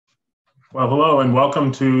Well, hello and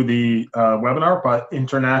welcome to the webinar by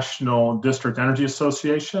International District Energy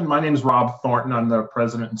Association. My name is Rob Thornton. I'm the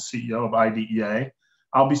president and CEO of IDEA.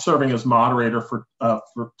 I'll be serving as moderator for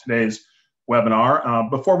today's webinar.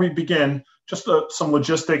 Before we begin, just some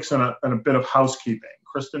logistics and a bit of housekeeping.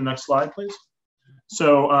 Kristen, next slide, please.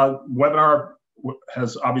 So webinar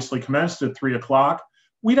has obviously commenced at 3 o'clock.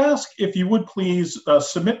 We'd ask if you would please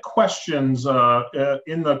submit questions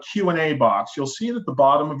in the Q&A box. You'll see it at the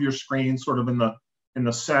bottom of your screen, sort of in the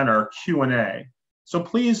center, Q&A. So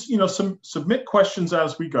please, submit questions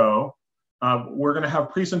as we go. We're going to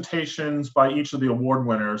have presentations by each of the award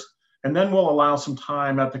winners, and then we'll allow some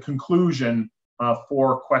time at the conclusion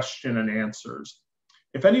for question and answers.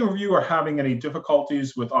 If any of you are having any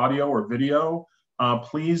difficulties with audio or video,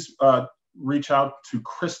 please reach out to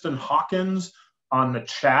Kristen Hawkins on the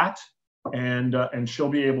chat, and she'll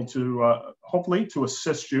be able to hopefully to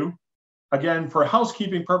assist you. Again, for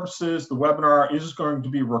housekeeping purposes, the webinar is going to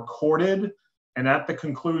be recorded, and at the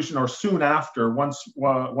conclusion or soon after, once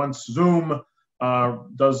Zoom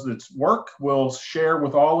does its work, we'll share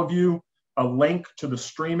with all of you a link to the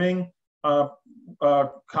streaming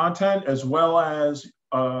content, as well as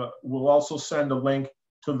we'll also send a link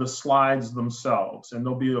to the slides themselves, and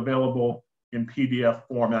they'll be available in PDF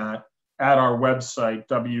format at our website,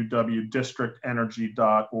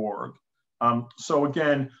 www.districtenergy.org. So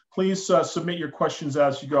again, please submit your questions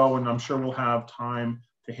as you go, and I'm sure we'll have time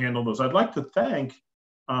to handle those. I'd like to thank,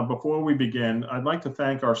 before we begin, I'd like to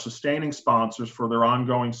thank our sustaining sponsors for their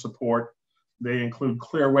ongoing support. They include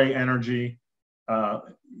Clearway Energy.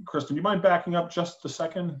 Kristen, do you mind backing up just a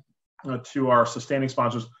second to our sustaining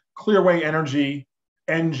sponsors? Clearway Energy,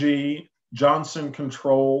 NG, Johnson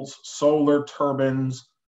Controls, Solar Turbines,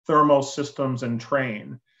 Thermo Systems, and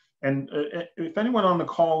Train. And if anyone on the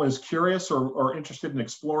call is curious or interested in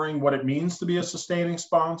exploring what it means to be a sustaining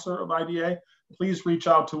sponsor of IDEA, please reach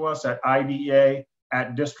out to us at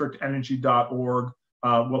idea@districtenergy.org.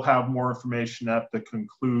 We'll have more information at the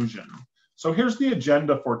conclusion. So here's the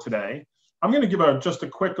agenda for today. I'm going to give just a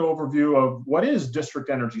quick overview of what is district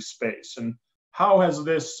energy space and how has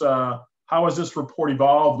this report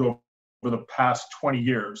evolved over the past 20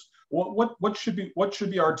 years. What should be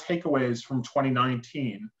our takeaways from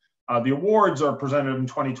 2019? The awards are presented in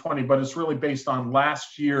 2020, but it's really based on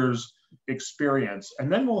last year's experience. And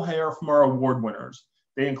then we'll hear from our award winners.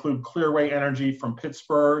 They include Clearway Energy from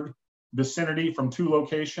Pittsburgh, Vicinity from 2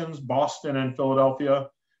 locations, Boston and Philadelphia,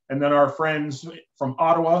 and then our friends from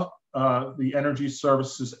Ottawa, the Energy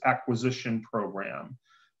Services Acquisition Program.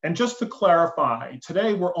 And just to clarify,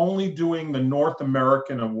 today we're only doing the North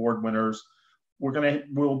American award winners.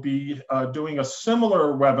 We'll be doing a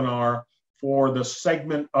similar webinar for the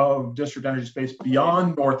segment of district energy space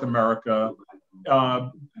beyond North America,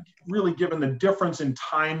 really given the difference in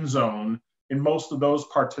time zone, and most of those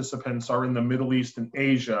participants are in the Middle East and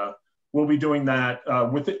Asia. We'll be doing that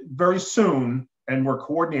with it very soon, and we're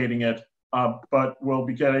coordinating it, but we'll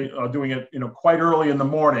be doing it quite early in the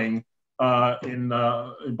morning in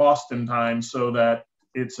Boston time, so that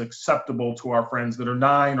it's acceptable to our friends that are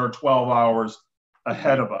 9 or 12 hours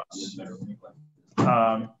ahead of us.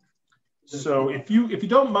 So if you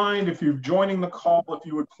don't mind, if you're joining the call, if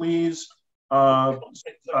you would please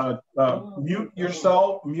mute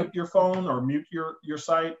yourself, mute your phone, or mute your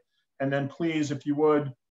site, and then please, if you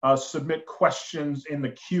would, submit questions in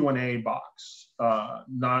the Q&A box,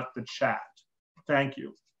 not the chat. Thank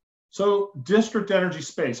you. So district energy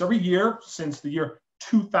space. Every year since the year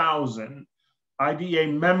 2000, IDEA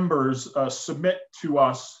members submit to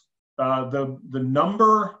us the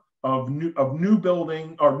number of new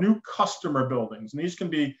building or new customer buildings, and these can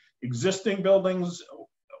be existing buildings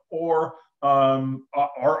or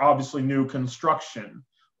are obviously new construction.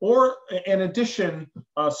 Or in addition,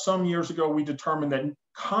 some years ago we determined that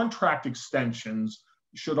contract extensions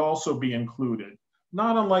should also be included,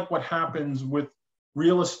 not unlike what happens with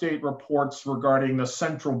real estate reports regarding the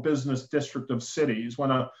central business district of cities. When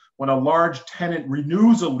a large tenant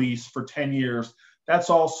renews a lease for 10 years,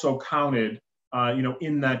 that's also counted,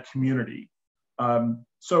 in that community.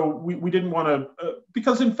 So we didn't want to,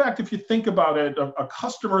 because in fact, if you think about it, a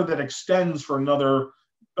customer that extends for another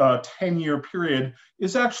 10-year period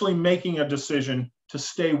is actually making a decision to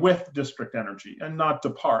stay with district energy and not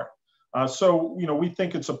depart. So we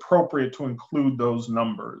think it's appropriate to include those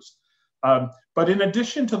numbers. But in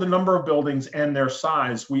addition to the number of buildings and their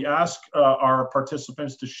size, we ask our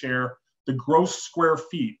participants to share the gross square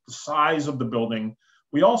feet, the size of the building.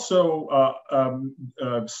 We also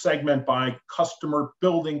segment by customer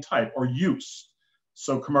building type or use.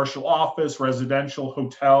 So commercial office, residential,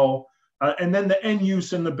 hotel, And then the end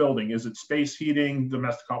use in the building. Is it space heating,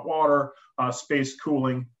 domestic hot water, space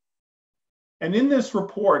cooling? And in this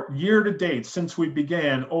report, year to date, since we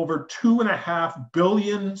began, over 2.5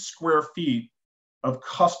 billion square feet of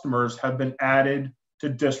customers have been added to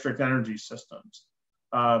district energy systems.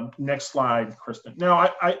 Next slide, Kristen.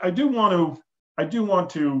 Now, I do want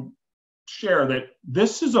to share that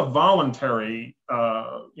this is a voluntary,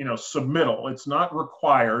 submittal. It's not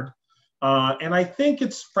required, and I think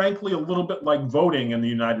it's frankly a little bit like voting in the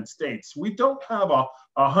United States. We don't have a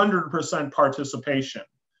 100% participation.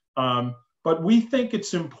 But we think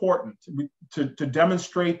it's important to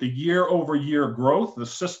demonstrate the year-over-year growth, the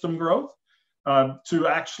system growth, to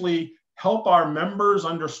actually help our members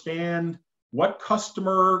understand what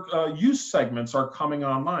customer use segments are coming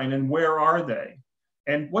online and where are they,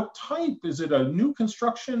 and what type. Is it a new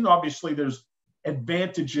construction? Obviously, there's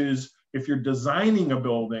advantages if you're designing a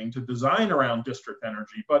building to design around district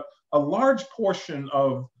energy, but a large portion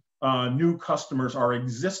of new customers are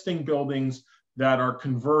existing buildings that are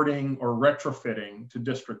converting or retrofitting to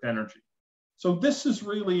district energy. So this is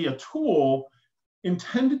really a tool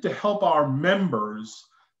intended to help our members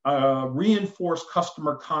reinforce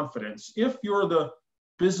customer confidence. If you're the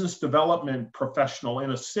business development professional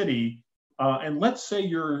in a city, and let's say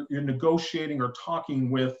you're negotiating or talking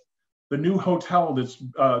with the new hotel that's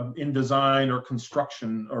in design or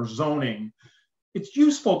construction or zoning, it's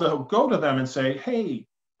useful to go to them and say, hey,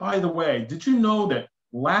 by the way, did you know that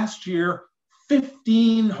last year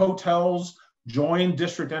 15 hotels joined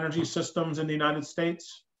district energy systems in the United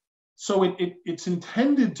States? So it's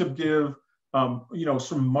intended to give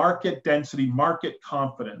some market density, market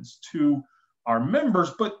confidence to our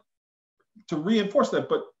members, but to reinforce that,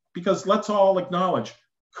 but because let's all acknowledge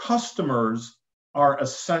customers are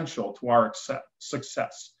essential to our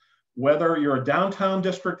success. Whether you're a downtown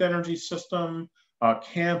district energy system,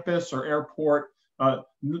 campus or airport,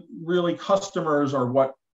 really customers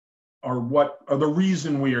are the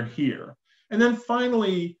reason we are here. And then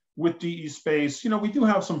finally, with DE Space, we do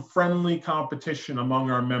have some friendly competition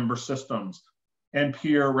among our member systems and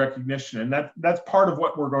peer recognition. And that's part of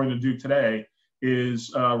what we're going to do today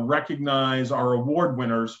is recognize our award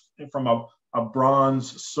winners from a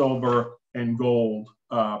bronze, silver, and gold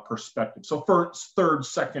perspective. So first, third,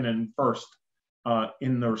 second, and first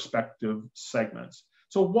in the respective segments.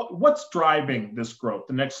 So what's driving this growth?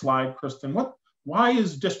 The next slide, Kristen. Why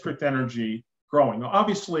is district energy growing? Now,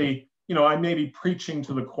 obviously, I may be preaching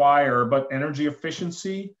to the choir, but energy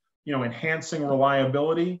efficiency, enhancing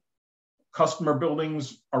reliability, customer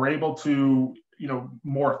buildings are able to,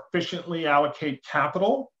 more efficiently allocate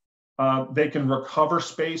capital. They can recover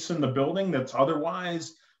space in the building that's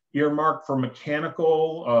otherwise earmarked for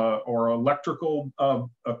mechanical or electrical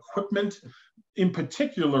equipment. In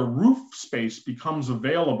particular, roof space becomes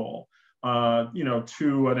available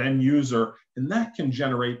to an end user, and that can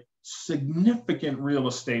generate significant real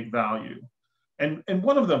estate value. And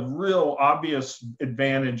one of the real obvious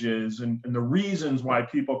advantages and the reasons why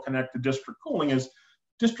people connect to district cooling is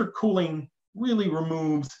district cooling really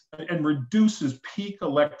removes and reduces peak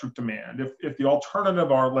electric demand. If the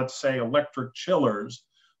alternative are, let's say, electric chillers,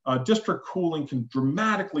 district cooling can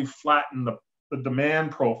dramatically flatten the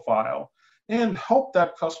demand profile and help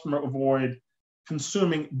that customer avoid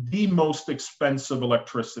consuming the most expensive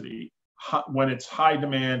electricity when it's high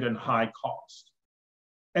demand and high cost.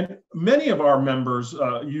 And many of our members,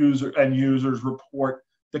 users report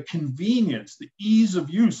the convenience, the ease of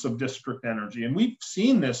use of district energy. And we've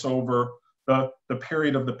seen this over the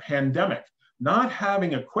period of the pandemic. Not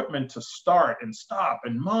having equipment to start and stop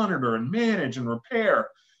and monitor and manage and repair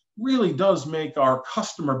really does make our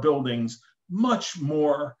customer buildings much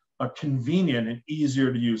more convenient and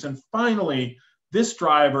easier to use. And finally, this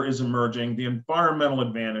driver is emerging, the environmental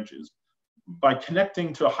advantages. By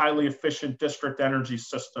connecting to a highly efficient district energy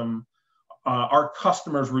system, our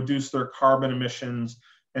customers reduce their carbon emissions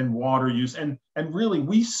and water use. And really,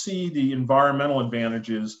 we see the environmental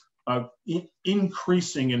advantages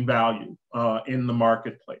increasing in value in the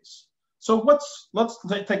marketplace. So let's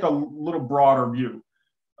take a little broader view.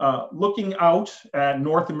 Looking out at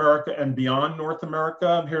North America and beyond North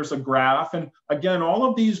America, here's a graph. And again, all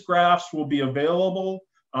of these graphs will be available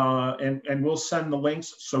and we'll send the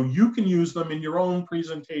links so you can use them in your own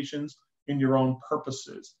presentations, in your own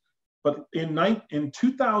purposes. But in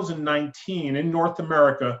 2019, in North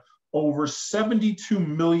America, over 72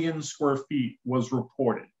 million square feet was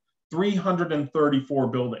reported, 334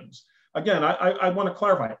 buildings. Again, I want to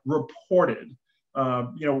clarify, reported.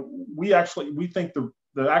 We think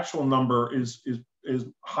the actual number is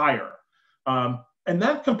higher. And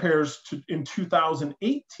that compares to in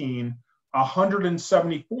 2018,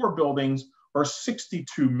 174 buildings or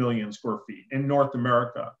 62 million square feet in North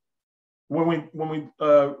America. When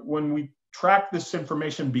we track this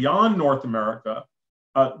information beyond North America,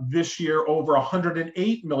 this year over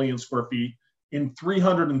 108 million square feet in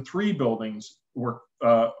 303 buildings were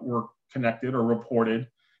connected or reported,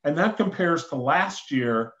 and that compares to last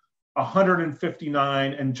year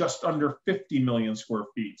 159 and just under 50 million square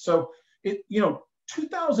feet. So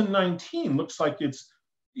 2019 looks like it's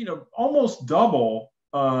almost double,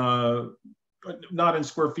 not in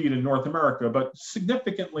square feet in North America, but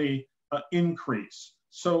significantly increase.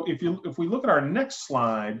 So if we look at our next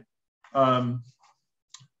slide,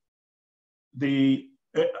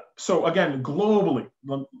 so again, globally,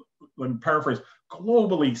 let me paraphrase,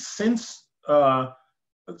 globally since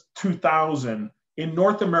 2000, in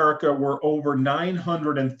North America, we're over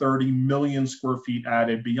 930 million square feet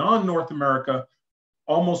added. Beyond North America,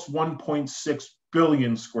 almost 1.6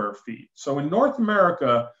 billion square feet. So in North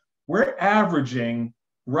America, we're averaging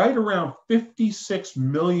right around 56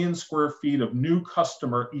 million square feet of new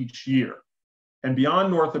customer each year. And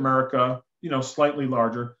beyond North America, slightly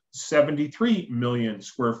larger, 73 million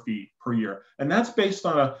square feet per year. And that's based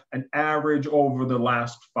on an average over the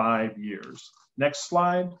last 5 years. Next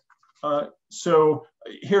slide. So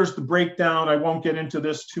here's the breakdown. I won't get into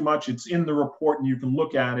this too much. It's in the report and you can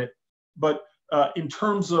look at it. But in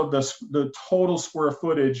terms of the total square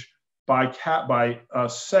footage by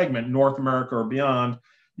segment, North America or beyond,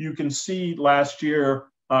 you can see last year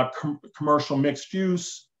commercial mixed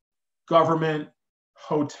use, government,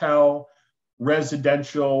 hotel,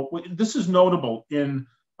 residential. This is notable in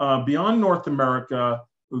beyond North America.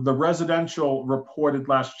 The residential reported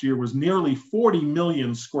last year was nearly 40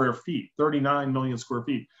 million square feet, 39 million square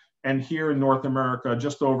feet. And here in North America,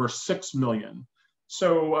 just over 6 million.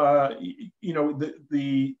 So,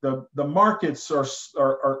 the markets are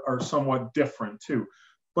somewhat different too.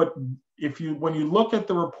 But when you look at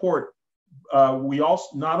the report, we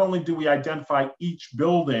also, not only do we identify each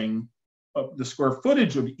building, the square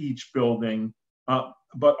footage of each building,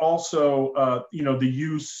 but also, the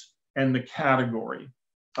use and the category.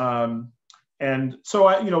 And so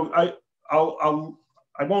I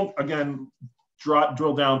won't again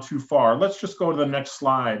drill down too far. Let's just go to the next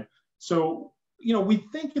slide. So we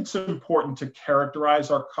think it's important to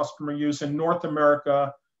characterize our customer use in North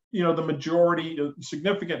America. The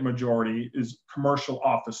significant majority is commercial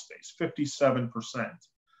office space, 57%.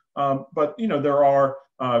 But there are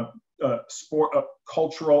sport,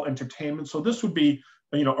 cultural, entertainment. So this would be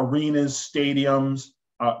arenas, stadiums.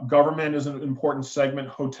 Government is an important segment,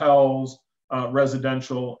 hotels,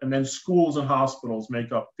 residential, and then schools and hospitals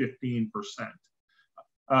make up 15%.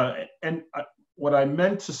 What I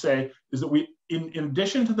meant to say is that in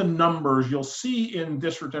addition to the numbers, you'll see in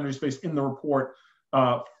district energy space in the report,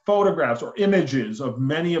 photographs or images of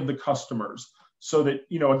many of the customers so that,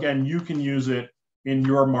 again, you can use it in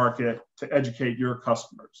your market to educate your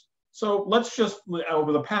customers. So let's just,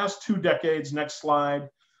 over the past 2 decades, next slide,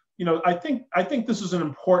 I think this is an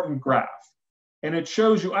important graph, and it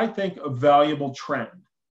shows you, I think, a valuable trend.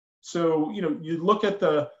 So, you look at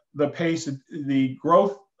the pace, the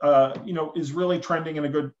growth, is really trending in a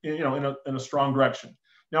good, in a strong direction.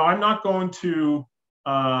 Now, I'm not going to,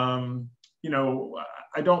 I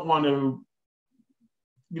don't want to,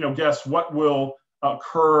 guess what will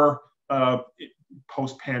occur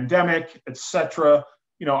post-pandemic, et cetera.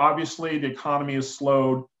 Obviously the economy has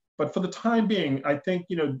slowed. But for the time being, I think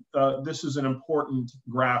this is an important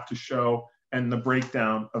graph to show and the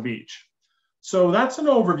breakdown of each. So that's an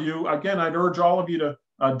overview. Again, I'd urge all of you to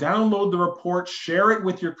download the report, share it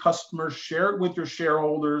with your customers, share it with your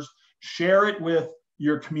shareholders, share it with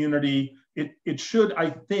your community. It should,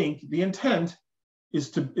 I think, the intent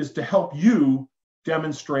is to help you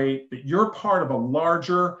demonstrate that you're part of a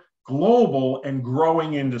larger, global, and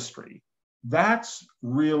growing industry. That's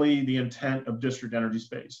really the intent of district energy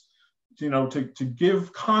space. To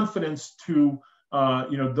give confidence to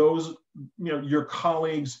those your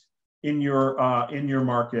colleagues in your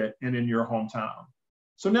market and in your hometown.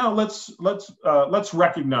 So now let's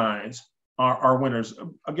recognize our winners.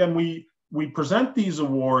 Again, we present these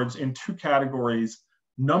awards in 2 categories: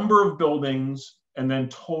 number of buildings and then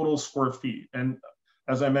total square feet. And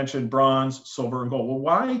as I mentioned, bronze, silver, and gold. Well,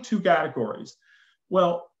 why 2 categories?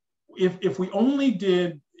 Well, if we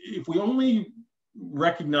only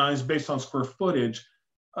recognize based on square footage,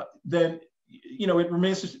 then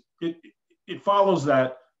it follows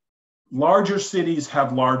that larger cities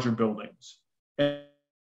have larger buildings,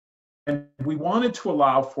 and we wanted to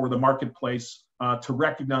allow for the marketplace to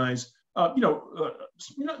recognize, I don't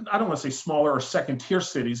want to say smaller or second-tier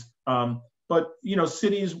cities, but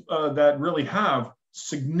cities that really have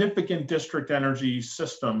significant district energy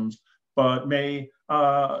systems, but may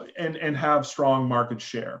and have strong market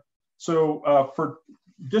share. So for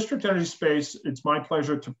district energy space, it's my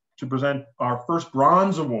pleasure to present our first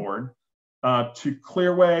bronze award to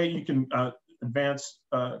Clearway. You can advance,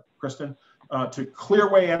 Kristen, to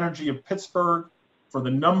Clearway Energy of Pittsburgh for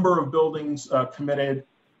the number of buildings committed.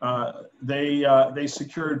 They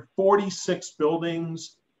secured 46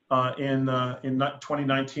 buildings in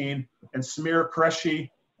 2019, and Samir Qureshi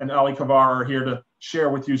and Ali Kavar are here to share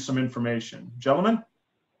with you some information. Gentlemen?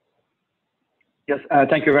 Yes,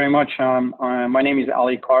 thank you very much. My name is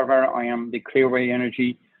Ali Carver. I am the Clearway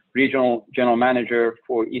Energy Regional General Manager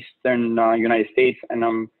for Eastern United States, and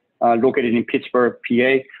I'm located in Pittsburgh,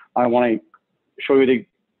 PA. I want to show you the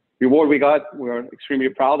reward we got. We're extremely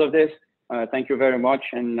proud of this. Thank you very much.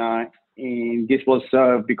 And this was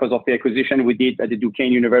because of the acquisition we did at the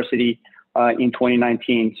Duquesne University in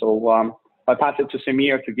 2019. So I pass it to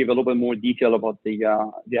Samir to give a little bit more detail about the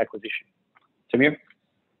acquisition. Samir?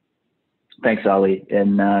 Thanks, Ali.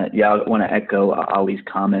 And yeah, I want to echo Ali's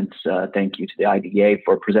comments. Thank you to the IDA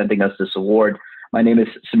for presenting us this award. My name is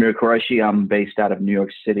Samir Qureshi. I'm based out of New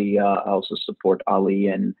York City. I also support Ali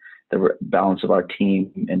and the balance of our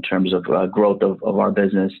team in terms of growth of our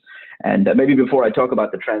business. And maybe before I talk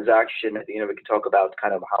about the transaction, we can talk about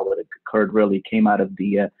kind of how it occurred. Really came out of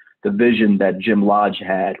the vision that Jim Lodge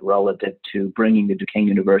had relative to bringing the Duquesne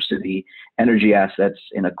University energy assets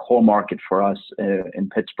in a core market for us in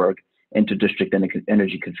Pittsburgh into district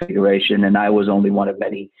energy configuration. And I was only one of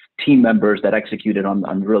many team members that executed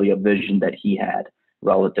on really a vision that he had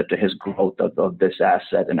relative to his growth of this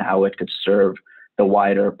asset and how it could serve the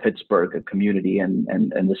wider Pittsburgh community and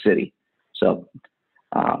the city. So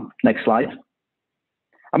next slide.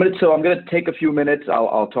 I'm gonna take a few minutes.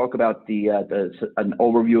 I'll talk about an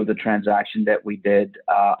overview of the transaction that we did.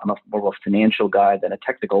 I'm more of a financial guy than a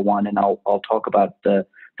technical one, and I'll talk about the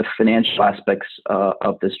financial aspects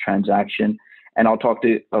of this transaction, and I'll talk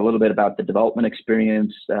a little bit about the development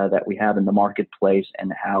experience that we have in the marketplace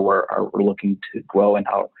and how we're looking to grow and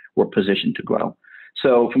how we're positioned to grow.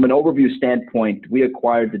 So from an overview standpoint, we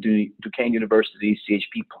acquired the Duquesne University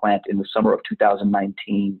CHP plant in the summer of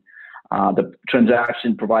 2019. The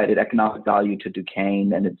transaction provided economic value to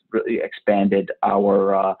Duquesne, and it's really expanded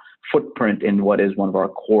our footprint in what is one of our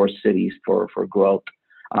core cities for growth.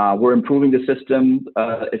 We're improving the system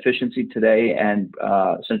efficiency today and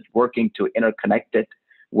since working to interconnect it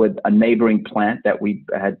with a neighboring plant that we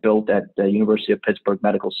had built at the University of Pittsburgh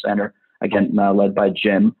Medical Center, again, led by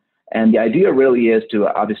Jim. And the idea really is to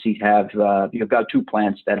obviously have, you've got two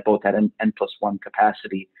plants that both had an N+1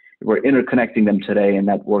 capacity. We're interconnecting them today, and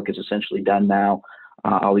that work is essentially done now.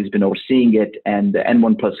 Ali's been overseeing it, and the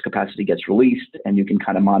N1 plus capacity gets released, and you can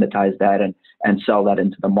kind of monetize that and sell that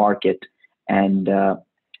into the market. And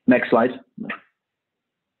next slide.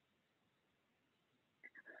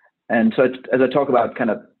 And so as I talk about kind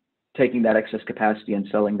of taking that excess capacity and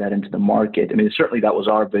selling that into the market, I mean, certainly that was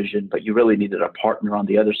our vision, but you really needed a partner on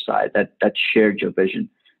the other side that shared your vision.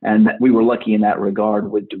 And we were lucky in that regard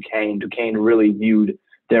with Duquesne. Duquesne really viewed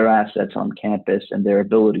their assets on campus and their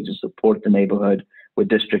ability to support the neighborhood with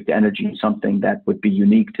district energy, something that would be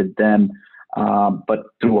unique to them, but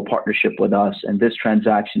through a partnership with us. And this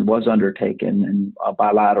transaction was undertaken in a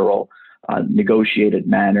bilateral, negotiated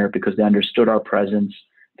manner because they understood our presence.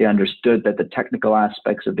 They understood that the technical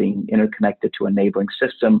aspects of being interconnected to a neighboring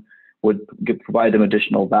system would provide them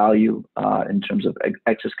additional value in terms of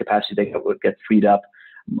excess capacity that would get freed up,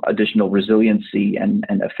 additional resiliency and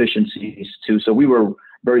efficiencies too. So we were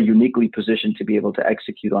very uniquely positioned to be able to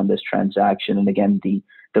execute on this transaction. And again, the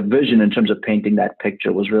vision in terms of painting that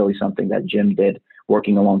picture was really something that Jim did,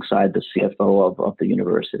 working alongside the CFO of the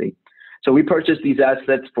university. So we purchased these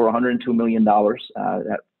assets for $102 million,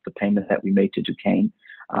 the payment that we made to Duquesne.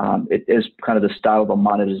 It is kind of the style of a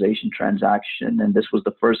monetization transaction, and this was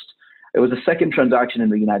it was the second transaction in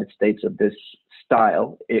the United States of this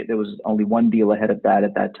style. There was only one deal ahead of that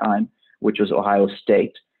at that time, which was Ohio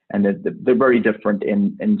State, and they're very different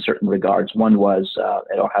in certain regards. One was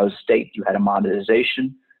at Ohio State, you had a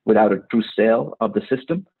monetization without a true sale of the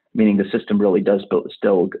system, meaning the system really does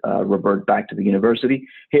still revert back to the university.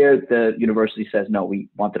 Here, the university says, no, we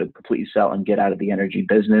wanted to completely sell and get out of the energy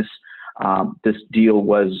business. This deal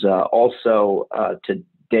was also, to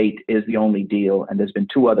date, is the only deal, and there's been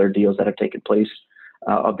two other deals that have taken place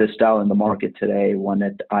of this style in the market today, one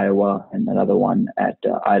at Iowa and another one at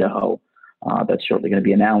Idaho that's shortly going to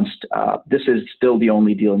be announced. This is still the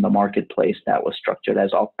only deal in the marketplace that was structured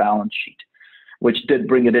as off-balance sheet. which did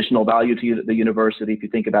bring additional value to the university. If you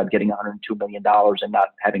think about getting $102 million and not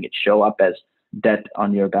having it show up as debt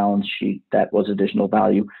on your balance sheet, that was additional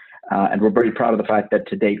value. And we're very proud of the fact that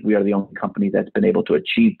to date, we are the only company that's been able to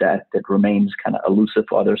achieve that. That remains kind of elusive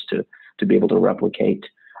for others to be able to replicate.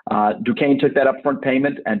 Duquesne took that upfront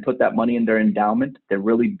payment and put that money in their endowment. They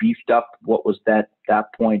really beefed up what was that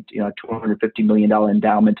point, $250 million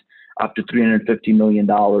endowment up to $350 million.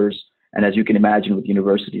 And as you can imagine, with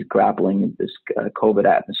universities grappling with this COVID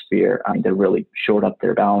atmosphere, they really shored up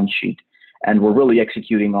their balance sheet. And we're really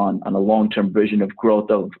executing on a long-term vision of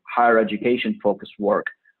growth of higher education focused work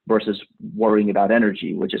versus worrying about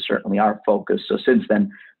energy, which is certainly our focus. So since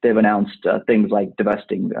then, they've announced things like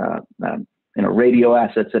divesting radio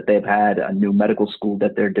assets that they've had, a new medical school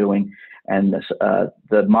that they're doing, and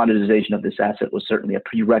the monetization of this asset was certainly a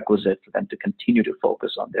prerequisite for them to continue to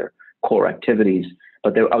focus on their core activities.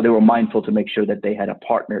 But they were mindful to make sure that they had a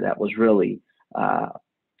partner that was really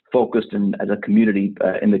focused as a community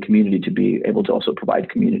in the community to be able to also provide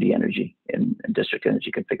community energy in district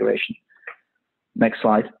energy configuration. Next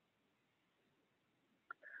slide.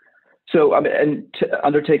 So,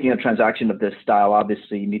 undertaking a transaction of this style,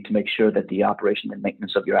 obviously, you need to make sure that the operation and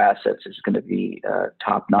maintenance of your assets is going to be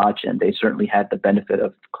top notch. And they certainly had the benefit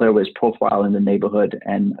of Clearway's profile in the neighborhood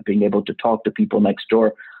and being able to talk to people next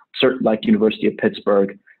door, certain like University of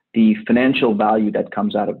Pittsburgh. The financial value that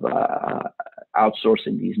comes out of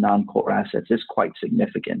outsourcing these non-core assets is quite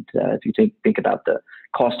significant. If you think about the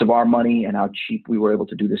cost of our money and how cheap we were able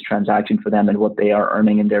to do this transaction for them and what they are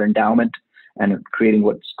earning in their endowment and creating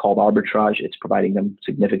what's called arbitrage, it's providing them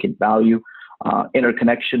significant value.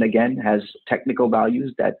 Interconnection, again, has technical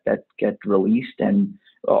values that get released. And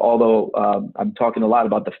although I'm talking a lot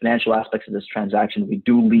about the financial aspects of this transaction, we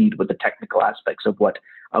do lead with the technical aspects of what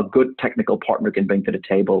a good technical partner can bring to the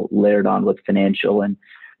table, layered on with financial. And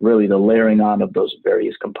really the layering on of those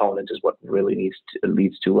various components is what really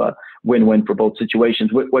leads to a win-win for both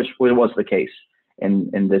situations, which was the case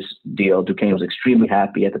in this deal. Duquesne was extremely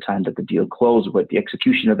happy at the time that the deal closed with the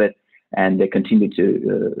execution of it, and they continue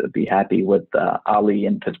to be happy with Ali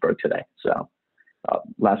in Pittsburgh today. So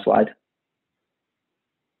last slide.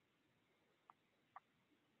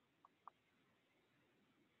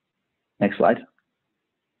 Next slide.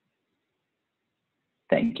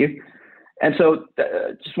 Thank you. And so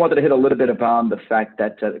just wanted to hit a little bit upon the fact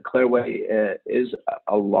that Clearway is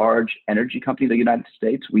a large energy company in the United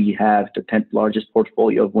States. We have the 10th largest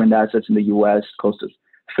portfolio of wind assets in the U.S., close to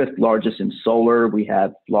 5th largest in solar. We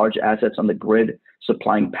have large assets on the grid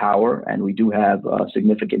supplying power, and we do have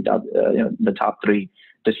significant, the top 3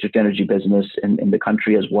 district energy business in the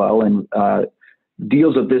country as well. And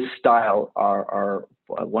deals of this style are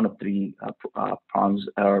one of 3 prongs,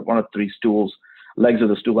 or one of 3 stools, legs of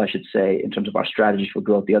the stool, I should say, in terms of our strategies for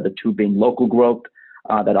growth, the other 2 being local growth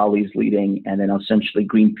that Ali's leading, and then essentially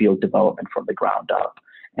greenfield development from the ground up.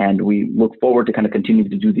 And we look forward to kind of continuing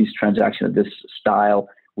to do these transactions of this style.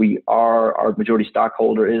 Our majority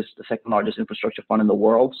stockholder is the 2nd largest infrastructure fund in the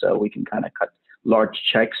world, so we can kind of cut large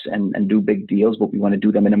checks and do big deals, but we want to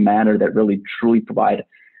do them in a manner that really truly provide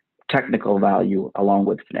technical value along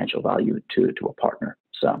with financial value to a partner.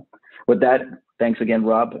 So with that, thanks again,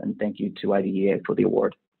 Rob, and thank you to IDEA for the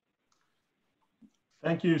award.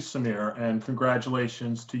 Thank you, Samir, and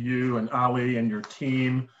congratulations to you and Ali and your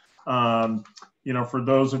team. For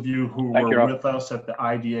those of you who were with us at the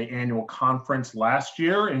IDEA annual conference last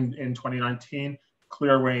year in 2019,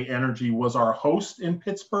 Clearway Energy was our host in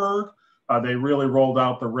Pittsburgh. They really rolled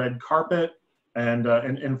out the red carpet. And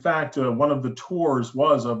in fact, one of the tours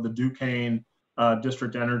was of the Duquesne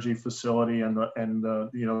district energy facility, and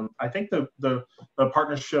I think the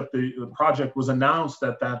partnership, the project was announced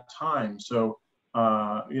at that time. So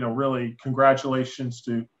really congratulations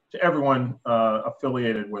to everyone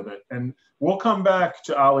affiliated with it. And we'll come back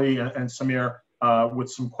to Ali and Samir with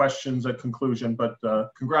some questions at conclusion. But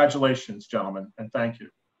congratulations, gentlemen, and thank you.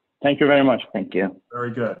 Thank you very much. Thank you.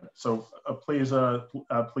 Very good. So please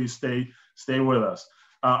stay with us.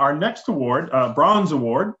 Our next award, Bronze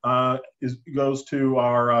Award, goes to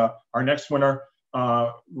our next winner,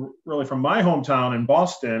 really from my hometown in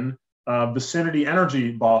Boston, Vicinity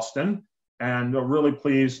Energy Boston, and really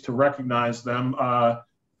pleased to recognize them. So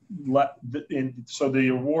the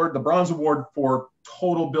award, the Bronze Award for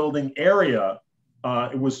total building area,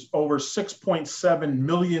 it was over 6.7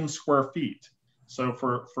 million square feet. So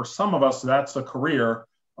for some of us, that's a career,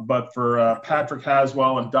 but for Patrick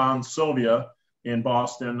Haswell and Don Sylvia in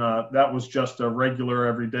Boston, that was just a regular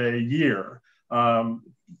everyday year.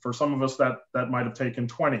 For some of us, that might have taken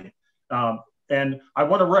 20. And I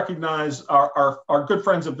want to recognize our good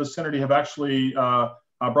friends at Vicinity have actually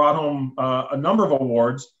brought home a number of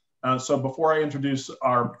awards. So before I introduce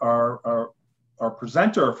our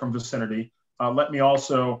presenter from Vicinity, let me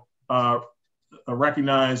also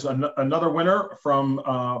recognize another winner from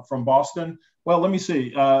Boston. Well, let me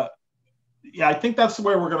see. Yeah, I think that's the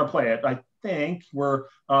way we're going to play it. I think we're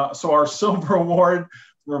so our silver award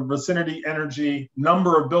for Vicinity Energy,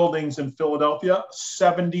 number of buildings in Philadelphia,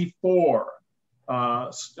 74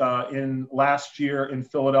 in last year in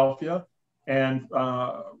Philadelphia, and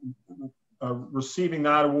receiving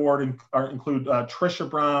that award include Tricia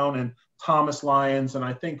Brown and Thomas Lyons, and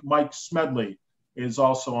I think Mike Smedley is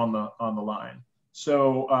also on the line.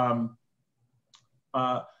 So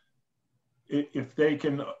if they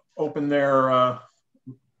can open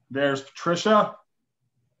there's Patricia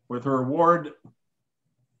with her award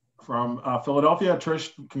from Philadelphia.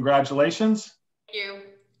 Trish, congratulations. Thank you.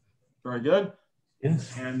 Very good.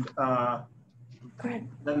 Yes. And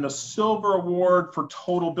then the silver award for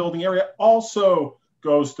total building area also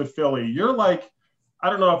goes to Philly. You're like, I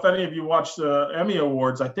don't know if any of you watched the Emmy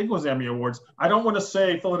Awards. I think it was Emmy Awards. I don't want to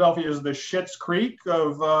say Philadelphia is the Schitt's Creek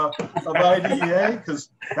of IDEA, because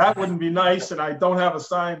that wouldn't be nice, and I don't have a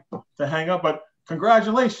sign to hang up. But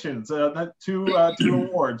congratulations, two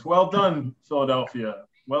awards. Well done, Philadelphia.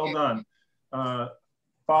 Well done.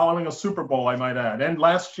 Following a Super Bowl, I might add. And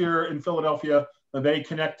last year in Philadelphia, they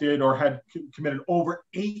connected or had committed over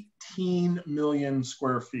 18 million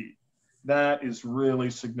square feet. That is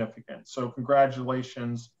really significant. So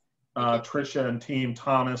congratulations, Tricia and team,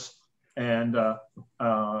 Thomas and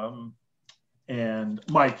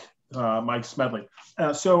Mike Smedley.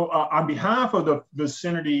 So on behalf of the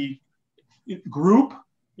Vicinity group,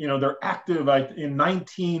 they're active in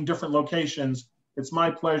 19 different locations. It's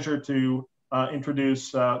my pleasure to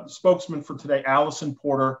introduce spokesman for today, Allison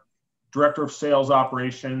Porter, Director of Sales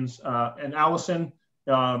Operations. And Allison,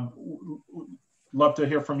 love to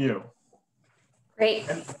hear from you. Great.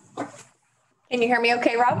 Can you hear me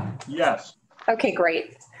okay, Rob? Yes. Okay,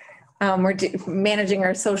 great. We're managing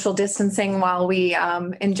our social distancing while we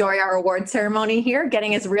enjoy our award ceremony here,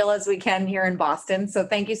 getting as real as we can here in Boston. So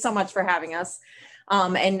thank you so much for having us.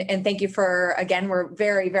 And thank you for, again, we're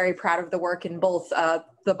very, very proud of the work in both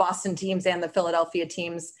the Boston teams and the Philadelphia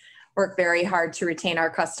teams. Work very hard to retain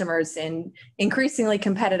our customers in increasingly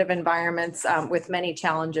competitive environments with many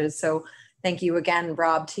challenges. So thank you again,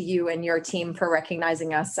 Rob, to you and your team for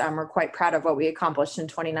recognizing us. We're quite proud of what we accomplished in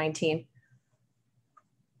 2019.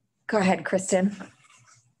 Go ahead, Kristen.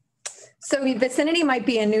 So Vicinity might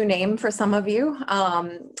be a new name for some of you.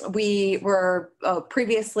 We were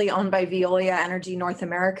previously owned by Veolia Energy North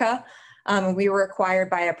America. We were acquired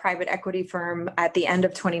by a private equity firm at the end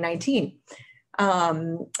of 2019.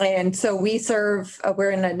 And so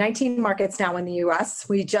we're in 19 markets now in the US.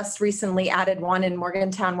 We just recently added one in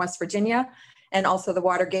Morgantown, West Virginia, and also the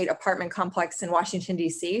Watergate apartment complex in Washington,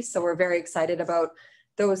 DC. So we're very excited about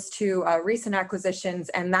those two recent acquisitions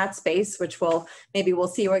and that space, which maybe we'll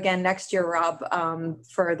see you again next year, Rob,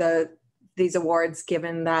 for these awards,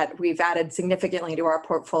 given that we've added significantly to our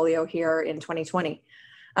portfolio here in 2020.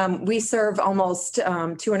 We serve almost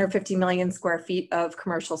 250 million square feet of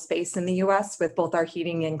commercial space in the US with both our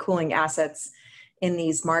heating and cooling assets in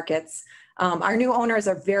these markets. Our new owners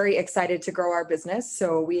are very excited to grow our business.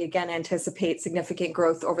 So we again anticipate significant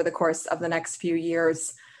growth over the course of the next few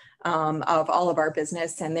years of all of our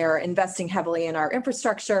business. And they're investing heavily in our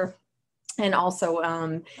infrastructure and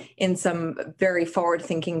also in some very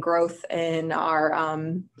forward-thinking growth in our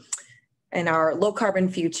low carbon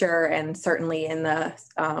future, and certainly in the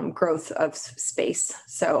growth of space.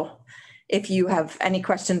 So if you have any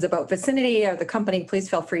questions about Vicinity or the company, please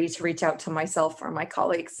feel free to reach out to myself or my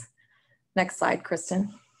colleagues. Next slide,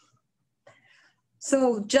 Kristen.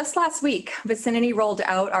 So just last week, Vicinity rolled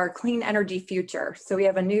out our clean energy future. So we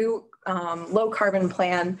have a new low carbon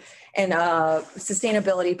plan and a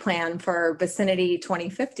sustainability plan for Vicinity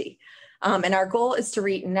 2050. And our goal is to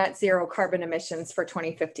reach net zero carbon emissions for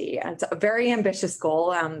 2050. And it's a very ambitious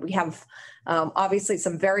goal. We have obviously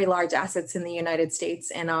some very large assets in the United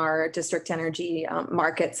States in our district energy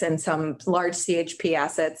markets and some large CHP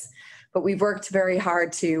assets, but we've worked very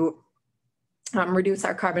hard to reduce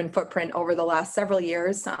our carbon footprint over the last several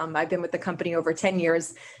years. I've been with the company over 10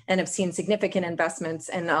 years and have seen significant investments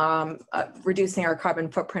in reducing our carbon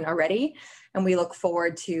footprint already. And we look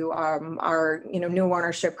forward to our new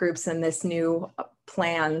ownership groups and this new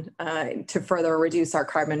plan to further reduce our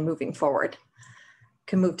carbon moving forward.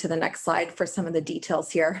 Can move to the next slide for some of the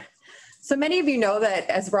details here. So many of you know that,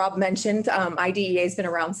 as Rob mentioned, IDEA has been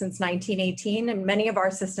around since 1918, and many of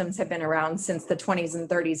our systems have been around since the 20s and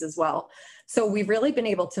 30s as well. So we've really been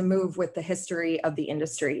able to move with the history of the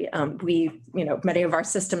industry. Many of our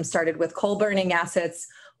systems started with coal burning assets,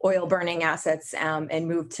 oil burning assets, and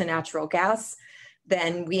moved to natural gas.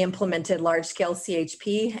 Then we implemented large-scale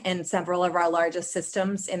CHP in several of our largest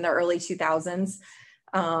systems in the early 2000s.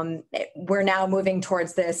 We're now moving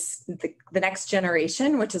towards the next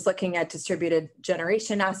generation, which is looking at distributed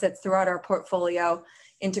generation assets throughout our portfolio,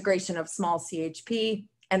 integration of small CHP,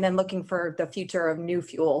 and then looking for the future of new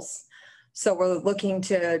fuels. So we're looking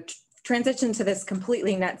to transition to this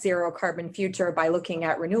completely net zero carbon future by looking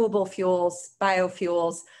at renewable fuels,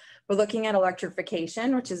 biofuels. We're looking at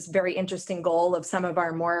electrification, which is a very interesting goal of some of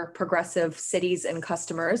our more progressive cities and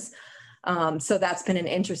customers. So that's been an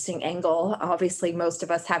interesting angle. Obviously, most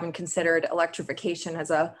of us haven't considered electrification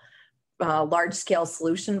as a large-scale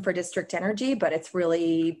solution for district energy, but it's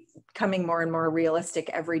really becoming more and more realistic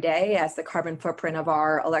every day as the carbon footprint of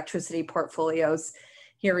our electricity portfolios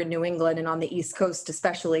here in New England and on the East Coast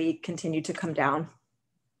especially continue to come down.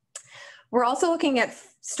 We're also looking at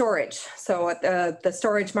storage. So the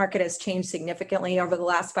storage market has changed significantly over the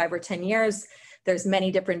last 5 or 10 years. There's many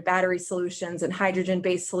different battery solutions and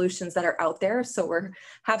hydrogen-based solutions that are out there. So we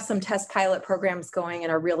have some test pilot programs going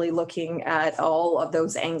and are really looking at all of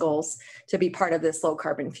those angles to be part of this low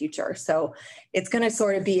carbon future. So it's going to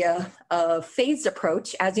sort of be a phased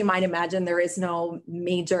approach. As you might imagine, there is no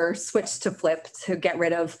major switch to flip to get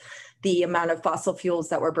rid of the amount of fossil fuels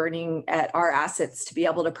that we're burning at our assets to be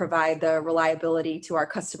able to provide the reliability to our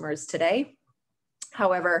customers today.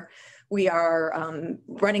 However, we are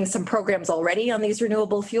running some programs already on these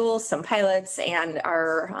renewable fuels, some pilots, and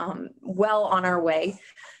are well on our way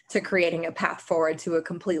to creating a path forward to a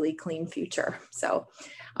completely clean future. So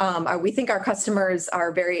we think our customers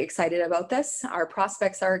are very excited about this. Our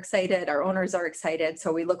prospects are excited, our owners are excited.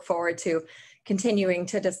 So we look forward to continuing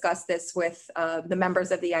to discuss this with the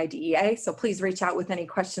members of the IDEA. So please reach out with any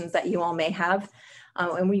questions that you all may have.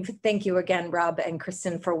 And we thank you again, Rob and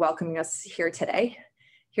Kristen, for welcoming us here today.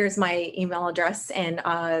 Here's my email address and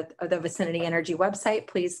the Vicinity Energy website.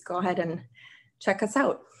 Please go ahead and check us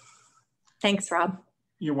out. Thanks, Rob.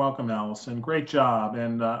 You're welcome, Allison. Great job.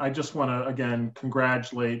 And I just want to, again,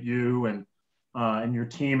 congratulate you and your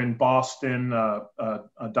team in Boston,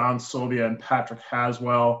 Don Sylvia and Patrick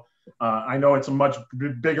Haswell. I know it's a much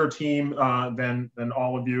bigger team than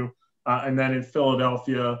all of you. And then in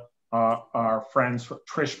Philadelphia, our friends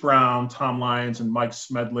Trish Brown, Tom Lyons, and Mike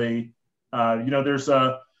Smedley.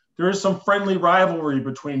 There is some friendly rivalry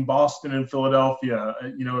between Boston and Philadelphia.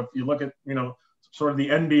 If you look at, sort of the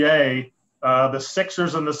NBA, the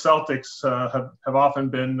Sixers and the Celtics have often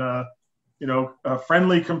been,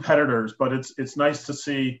 friendly competitors, but it's nice to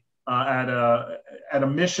see at a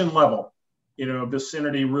mission level,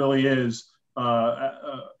 Vicinity really is,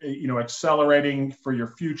 accelerating for your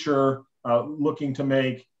future, looking to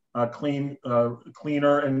make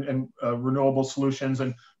cleaner and renewable solutions.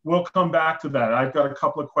 And we'll come back to that. I've got a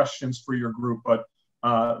couple of questions for your group, but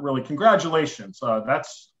really congratulations.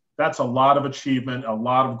 That's a lot of achievement, a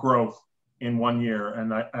lot of growth in 1 year.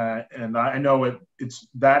 And I know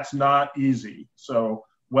that's not easy. So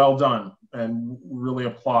well done, and really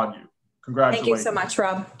applaud you. Congratulations. Thank you so much,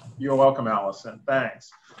 Rob. You're welcome, Allison.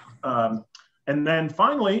 Thanks. And then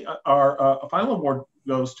finally, our final award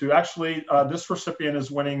goes to, this recipient is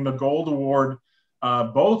winning the Gold Award,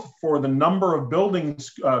 both for the number of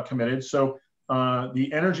buildings committed. So the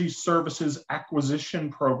Energy Services Acquisition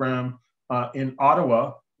Program in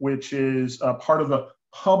Ottawa, which is part of the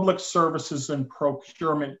Public Services and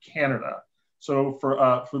Procurement Canada. So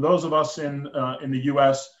for those of us in the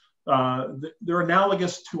US, they're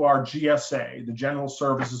analogous to our GSA, the General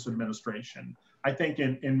Services Administration, I think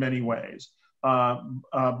in many ways.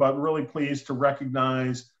 But really pleased to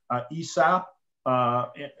recognize ESAP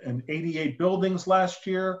and 88 buildings last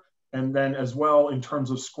year, and then as well in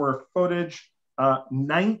terms of square footage,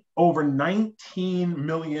 over 19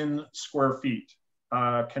 million square feet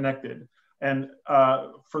connected. And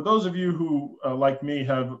for those of you who, like me,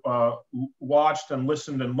 have watched and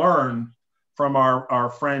listened and learned from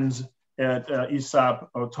our friends at ESAP,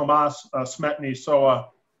 Tomas Smetny, Soa,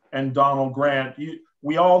 and Donald Grant,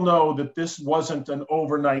 we all know that this wasn't an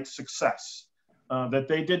overnight success, that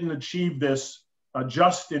they didn't achieve this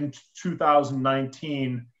just in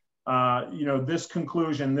 2019. This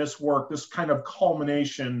conclusion, this work, this kind of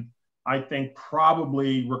culmination, I think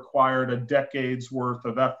probably required a decade's worth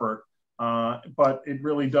of effort. But it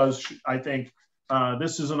really does, I think,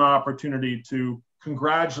 this is an opportunity to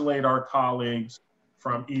congratulate our colleagues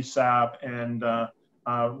from ESAP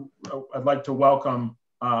I'd like to welcome,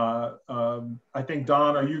 I think,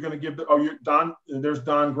 Don, are you going to give the, Don, there's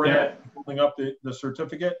Don Grant holding up the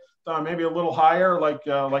certificate. Don, maybe a little higher, like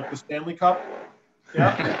the Stanley Cup.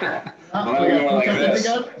 Yeah. Like this.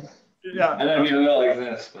 Yeah. I don't even know like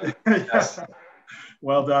this. But yes.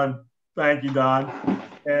 Well done. Thank you, Don.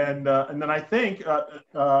 And then I think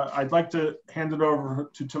I'd like to hand it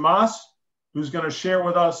over to Tomas, who's going to share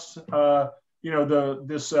with us,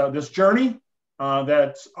 this journey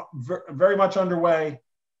that's very much underway.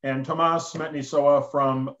 And Tomas Metnisoa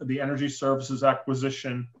from the Energy Services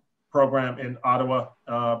Acquisition Program in Ottawa.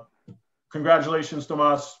 Congratulations,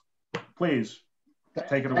 Tomas. Please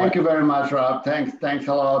take it away. Thank you very much, Rob. Thanks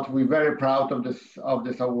a lot. We're very proud of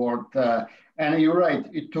this award. And you're right,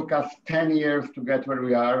 it took us 10 years to get where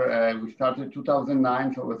we are. We started in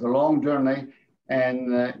 2009, so it was a long journey.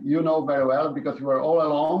 And you know very well, because we were all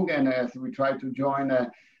along, and as we tried to join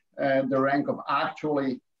the rank of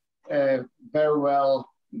actually very well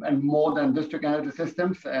and modern district energy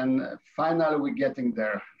systems. And finally, we're getting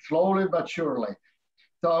there, slowly but surely.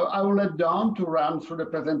 So I will let Don to run through the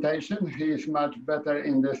presentation. He is much better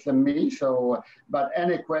in this than me. So, but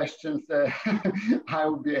any questions I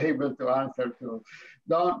will be able to answer to.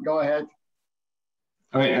 Don, go ahead.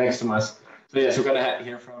 Okay, thanks, Tomas. So yes, we're going to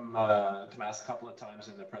hear from Tomas a couple of times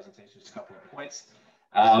in the presentation, just a couple of points.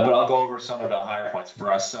 But I'll go over some of the higher points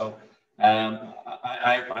for us. So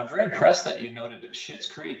I'm very impressed that you noted Schitt's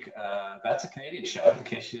Creek. That's a Canadian show, in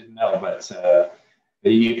case you didn't know, but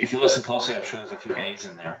if you listen closely, I'm sure there's a few A's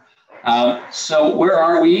in there. So where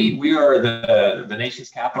are we? We are the nation's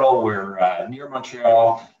capital. We're near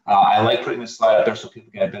Montreal. I like putting this slide up there so people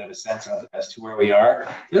get a bit of a sense of as to where we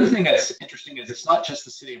are. The other thing that's interesting is it's not just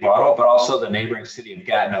the city of Ottawa, but also the neighboring city of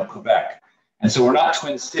Gatineau, Quebec. And so we're not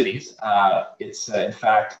twin cities. It's in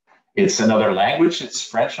fact, it's another language. It's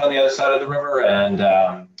French on the other side of the river,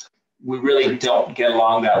 and we really don't get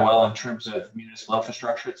along that well in terms of municipal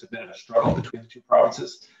infrastructure. It's a bit of a struggle between the two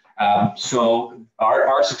provinces. So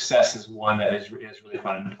our success is one that is really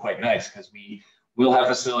fun and quite nice, because we will have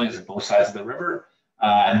facilities on both sides of the river,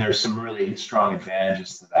 and there's some really strong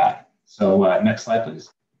advantages to that. So next slide,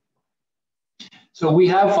 please. So we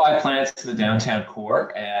have 5 plants in the downtown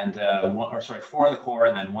core, and 4 in the core,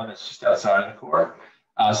 and then one that's just outside of the core.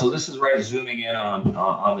 So this is right zooming in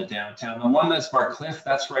on the downtown. The one that's marked Cliff,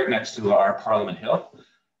 that's right next to our Parliament Hill,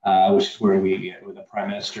 which is where the Prime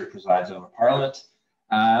Minister presides over Parliament.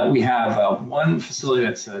 We have one facility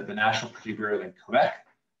that's the National Pretty Bureau in Quebec.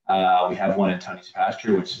 We have one in Tunney's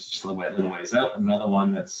Pasture, which is just a little ways out. Another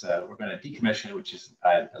one that's we're going to decommission, which is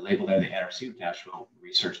labeled there the NRC, National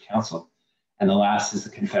Research Council. And the last is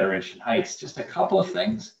the Confederation Heights. Just a couple of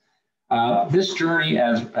things. This journey,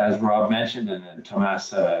 as Rob mentioned and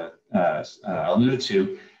Tomas alluded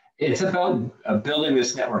to, it's about building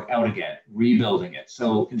this network out again, rebuilding it.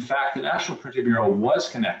 So in fact, the National Printing Bureau was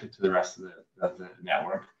connected to the rest of the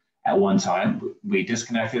network at one time. We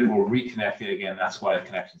disconnected it, we'll reconnect it again. That's why the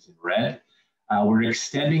connection's in red. We're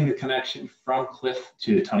extending the connection from Cliff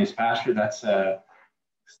to Tunney's Pasture. That's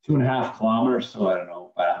 2.5 kilometers, so I don't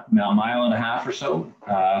know, about a mile and a half or so.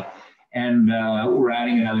 And we're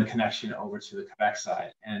adding another connection over to the Quebec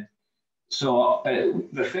side. And so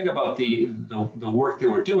the thing about the work that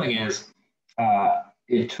we're doing is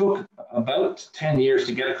it took about 10 years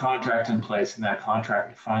to get a contract in place, and that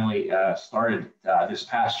contract finally started this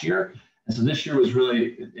past year. And so this year was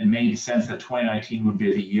really, it made sense that 2019 would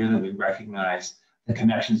be the year that we recognize the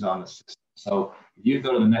connections on the system. So if you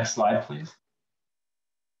go to the next slide, please.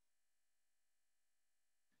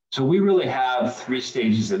 So we really have 3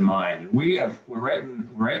 stages in mind. We're right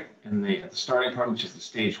in the starting part, which is the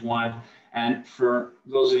stage 1. And for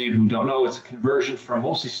those of you who don't know, it's a conversion from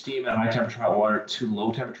mostly steam and high temperature hot water to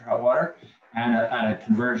low temperature hot water, and a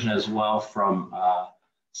conversion as well from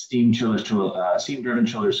steam chillers to steam-driven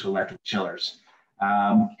chillers to electric chillers.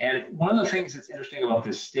 And one of the things that's interesting about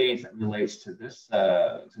this stage that relates to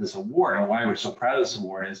this award, and why we're so proud of this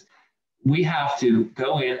award, is we have to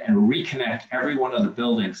go in and reconnect every one of the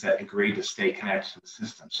buildings that agreed to stay connected to the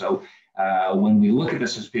system. So when we look at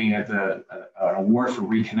this as being an award for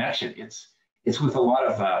reconnection, it's with a lot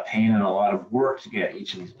of pain and a lot of work to get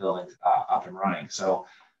each of these buildings up and running. So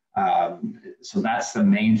that's the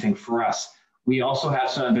main thing for us. We also have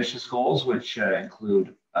some ambitious goals, which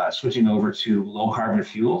include switching over to low carbon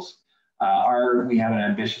fuels. We have an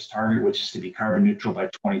ambitious target, which is to be carbon neutral by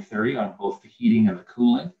 2030 on both the heating and the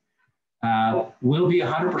cooling. We'll be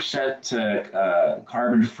 100%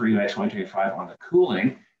 carbon-free by 2025 on the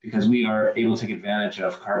cooling, because we are able to take advantage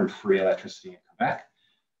of carbon-free electricity in Quebec.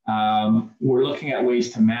 We're looking at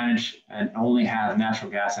ways to manage and only have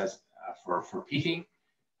natural gas as for peaking.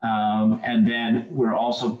 And then we're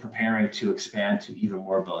also preparing to expand to even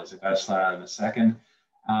more buildings. I've got a slide out in a second.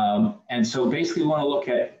 And so basically we want to look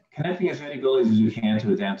at connecting as many buildings as we can to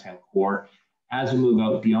the downtown core as we move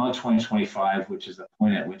out beyond 2025, which is the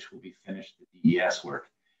point at which we'll be finished the DES work.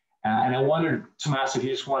 And I wondered, Tomas, if you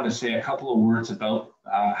just wanted to say a couple of words about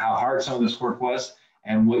how hard some of this work was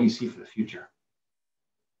and what you see for the future.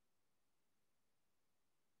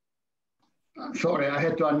 Sorry, I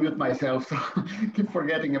had to unmute myself, so keep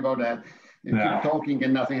forgetting about that. Keep talking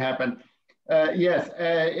and nothing happened. Yes,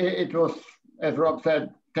 it was, as Rob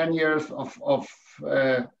said, 10 years of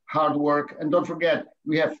hard work. And don't forget,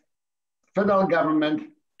 we have federal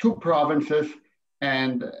government, 2 provinces,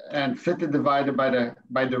 and city divided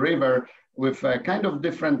by the river with kind of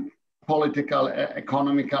different political,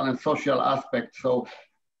 economical, and social aspects. So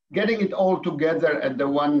getting it all together at the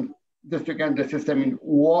one district and the system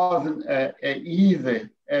wasn't easy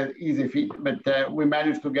feat, but we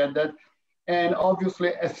managed to get that. And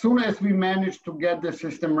obviously, as soon as we managed to get the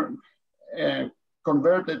system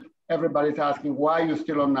converted, everybody's asking why you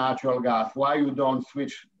still on natural gas, why you don't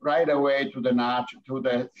switch right away to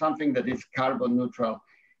the something that is carbon neutral.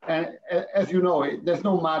 And as you know, there's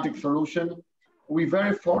no magic solution. We're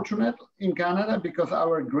very fortunate in Canada because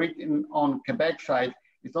our grid on Quebec side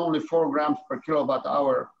is only 4 grams per kilowatt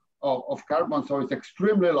hour of carbon, so it's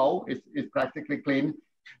extremely low. It's practically clean.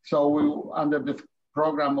 So we, under this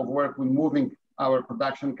program of work, we're moving our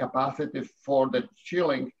production capacity for the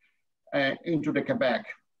chilling into the Quebec.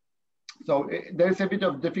 So there's a bit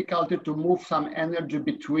of difficulty to move some energy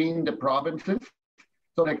between the provinces.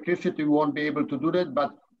 So electricity won't be able to do that,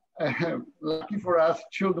 but lucky for us,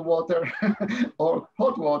 chilled water or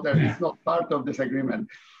hot water is not part of this agreement.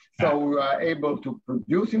 So we are able to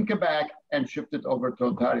produce in Quebec and ship it over to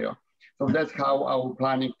Ontario. So that's how we're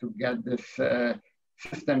planning to get this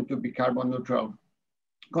system to be carbon neutral.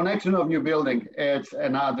 Connection of new building, it's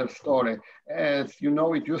another story. As you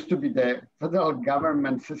know, it used to be the federal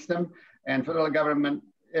government system, and federal government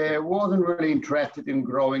wasn't really interested in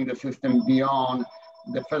growing the system beyond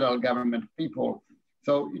the federal government people.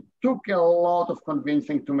 So it took a lot of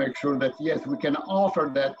convincing to make sure that, yes, we can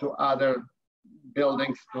offer that to other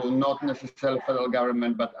buildings, to not necessarily federal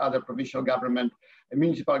government, but other provincial government,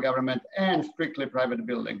 municipal government, and strictly private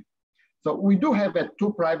building. So we do have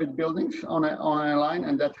 2 private buildings on a line,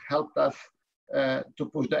 and that helped us to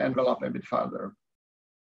push the envelope a bit further.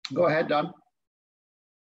 Go ahead, Don.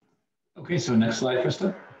 Okay, so next slide,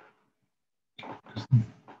 Krista.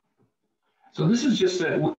 So this is just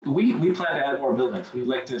we plan to add more buildings. We'd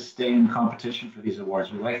like to stay in competition for these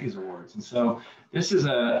awards. We like these awards. And so this is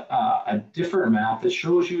a different map that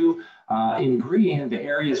shows you in green the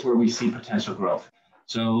areas where we see potential growth.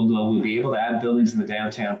 So we'll be able to add buildings in the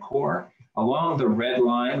downtown core. Along the red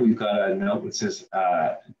line, we've got a note that says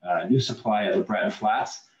new supply at LeBreton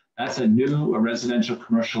Flats. That's a new residential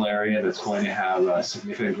commercial area that's going to have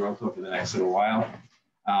significant growth over the next little while.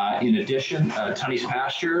 In addition, Tunney's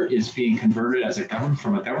Pasture is being converted as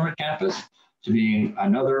from a government campus to being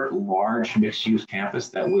another large mixed-use campus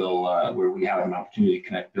that will where we have an opportunity to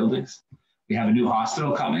connect buildings. We have a new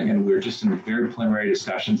hospital coming, and we're just in very preliminary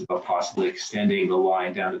discussions about possibly extending the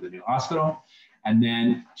line down to the new hospital. And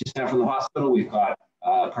then just after the hospital, we've got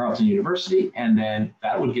Carleton University, and then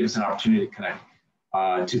that would give us an opportunity to connect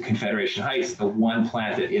to Confederation Heights, the one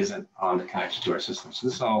plant that isn't on the connection to our system. So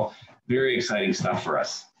this is all very exciting stuff for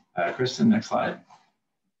us. Kristen, next slide.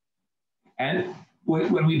 And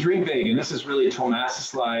when we dream big, and this is really a Tomas'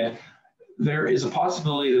 slide, there is a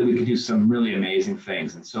possibility that we could do some really amazing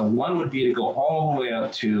things. And so one would be to go all the way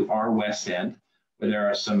out to our west end, where there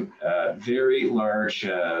are some very large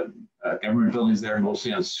government buildings there,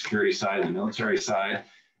 mostly on the security side and the military side.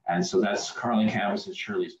 And so that's Carling Campus and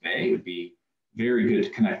Shirley's Bay. It would be very good to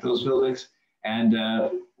connect those buildings. And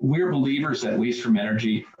we're believers that waste from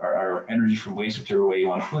energy, or energy from waste, whichever way you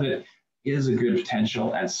want to put it, is a good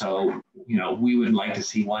potential. And so, you know, we would like to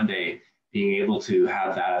see one day being able to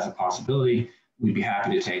have that as a possibility. We'd be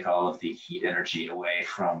happy to take all of the heat energy away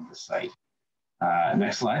from the site.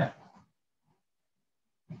 Next slide.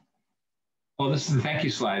 Well, this is the thank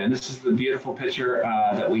you slide, and this is the beautiful picture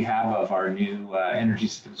that we have of our new energy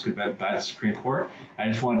systems by the Supreme Court. I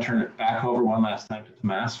just want to turn it back over one last time to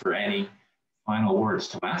Tomas for any final words.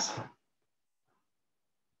 Tomas?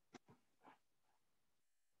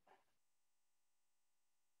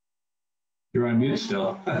 You're on mute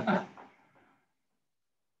still.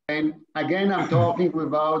 And again, I'm talking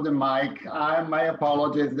without the mic. My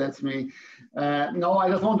apologies, that's me. No, I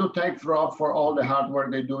just want to thank Rob for all the hard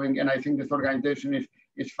work they're doing. And I think this organization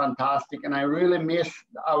is fantastic. And I really miss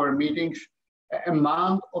our meetings.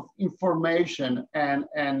 amount of information and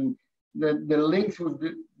the links with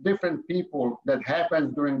the different people that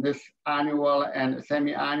happens during this annual and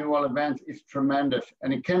semi-annual events is tremendous,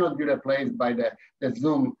 and it cannot be replaced by the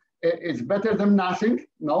Zoom. It's better than nothing.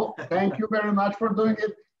 No, thank you very much for doing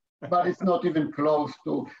it, but it's not even close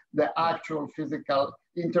to the actual physical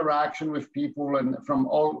interaction with people and from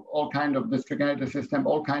all kind of district energy system,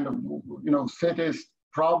 all kind of cities,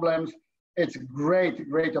 problems. It's a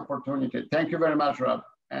great opportunity. Thank you very much, Rob,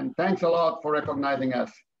 and thanks a lot for recognizing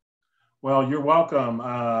us. Well, you're welcome.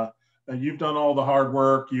 You've done all the hard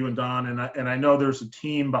work, you and Don, and I know there's a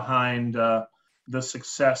team behind the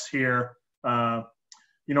success here.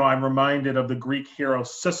 I'm reminded of the Greek hero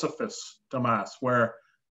Sisyphus, Tomas, where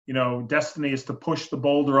destiny is to push the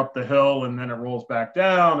boulder up the hill and then it rolls back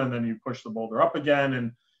down and then you push the boulder up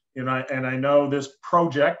again. And I know this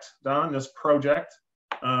project, Don,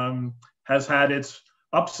 has had its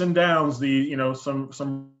ups and downs,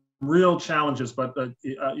 some real challenges, but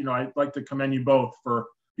I'd like to commend you both for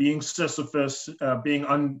being Sisyphus, being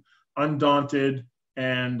undaunted,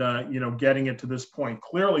 and getting it to this point.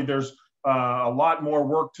 Clearly, there's a lot more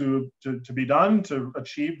work to be done to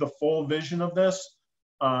achieve the full vision of this.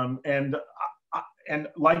 And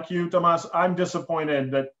like you, Tomas, I'm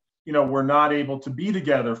disappointed that we're not able to be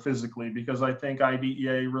together physically, because I think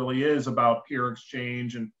IDEA really is about peer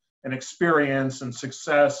exchange and experience and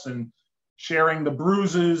success and sharing the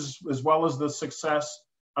bruises as well as the success.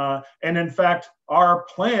 And in fact, our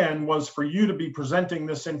plan was for you to be presenting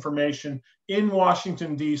this information in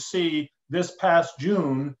Washington, D.C. this past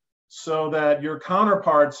June, so that your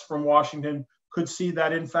counterparts from Washington could see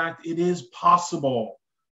that, in fact, it is possible,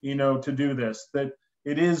 to do this, that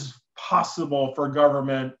it is possible for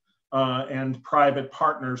government and private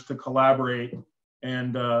partners to collaborate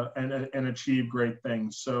and achieve great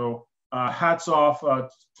things. So hats off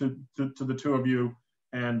to the two of you,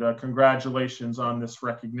 and congratulations on this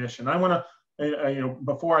recognition. I want to,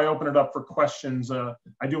 before I open it up for questions,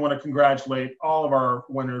 I do want to congratulate all of our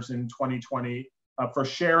winners in 2020 for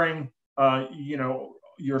sharing,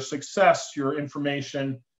 your success, your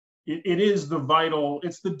information. It is the vital,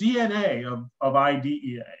 it's the DNA of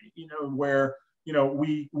IDEA, where,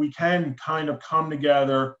 we can kind of come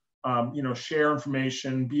together, share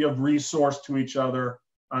information, be of resource to each other.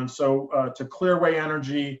 And so to Clearway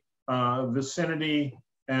Energy, Vicinity,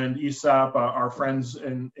 and ESAP, our friends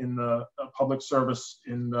in the public service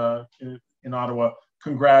in Ottawa,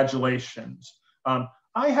 congratulations.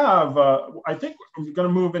 I have, I think I'm going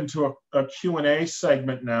to move into a Q&A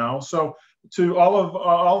segment now. So to all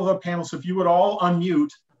of the panelists, if you would all unmute,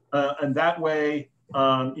 and that way,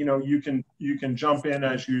 you can jump in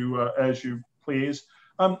as you please.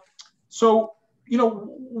 So,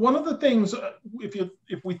 one of the things,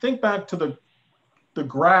 if we think back to the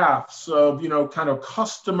graphs of, kind of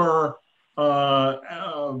customer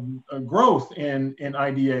growth in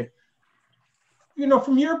IDEA,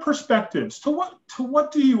 from your perspectives, to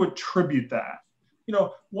what do you attribute that?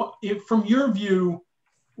 From your view,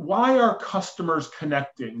 why are customers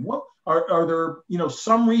connecting? What are there,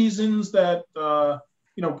 some reasons that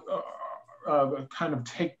kind of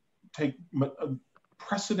take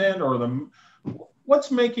precedent, or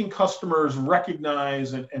what's making customers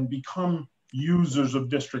recognize and become users of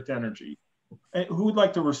district energy? And who would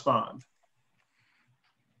like to respond?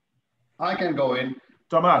 I can go in.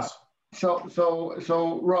 Tomas.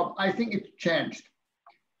 So Rob, I think it changed.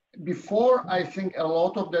 Before, I think a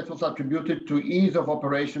lot of that was attributed to ease of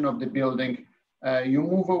operation of the building. You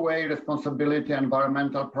move away responsibility,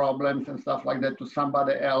 environmental problems and stuff like that to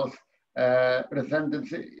somebody else.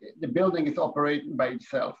 The building is operating by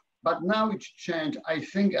itself. But now it's changed. I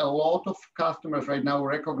think a lot of customers right now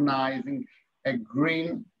recognizing a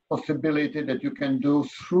green possibility that you can do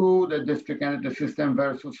through the district energy system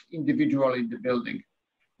versus individually in the building.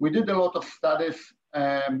 We did a lot of studies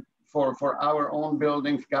for our own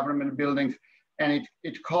buildings, government buildings, and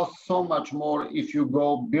it costs so much more if you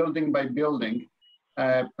go building by building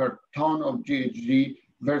per ton of GHG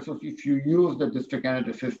versus if you use the district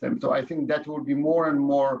energy system. So I think that will be more and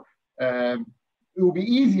more, it will be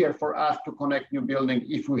easier for us to connect new buildings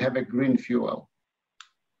if we have a green fuel.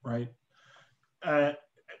 Right.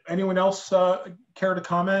 Anyone else care to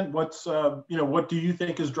comment? What's, what do you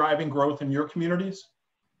think is driving growth in your communities?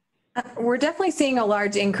 We're definitely seeing a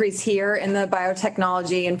large increase here in the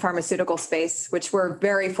biotechnology and pharmaceutical space, which we're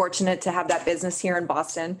very fortunate to have that business here in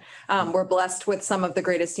Boston. We're blessed with some of the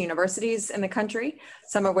greatest universities in the country,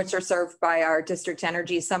 some of which are served by our district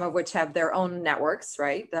energy, some of which have their own networks,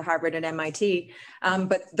 right? The Harvard and MIT.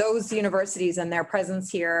 But those universities and their presence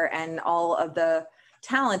here and all of the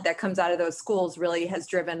talent that comes out of those schools really has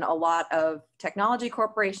driven a lot of technology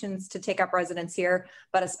corporations to take up residence here,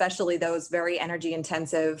 but especially those very energy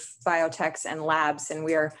intensive biotechs and labs. And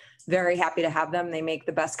we are very happy to have them. They make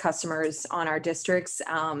the best customers on our districts.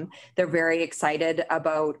 They're very excited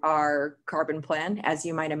about our carbon plan, as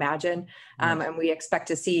you might imagine. And we expect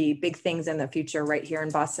to see big things in the future right here in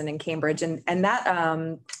Boston and Cambridge. And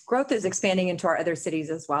that growth is expanding into our other cities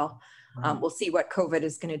as well. We'll see what COVID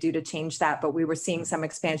is going to do to change that, but we were seeing some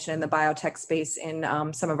expansion in the biotech space in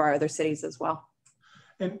some of our other cities as well.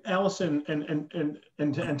 And Allison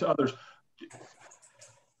and to others,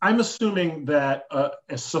 I'm assuming that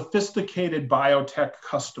a sophisticated biotech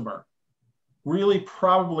customer really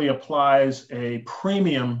probably applies a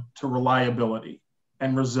premium to reliability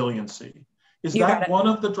and resiliency. Is that one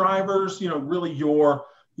of the drivers? Really your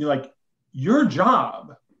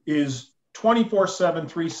job is 24/7,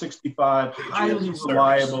 365, highly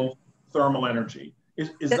reliable thermal energy.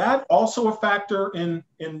 Is that also a factor in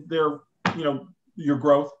their your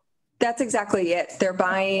growth? That's exactly it. They're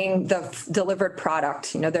buying the delivered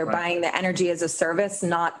product. They're buying the energy as a service,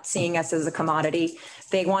 not seeing us as a commodity.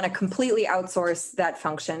 They want to completely outsource that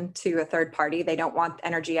function to a third party. They don't want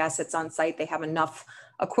energy assets on site. They have enough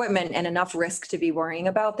equipment and enough risk to be worrying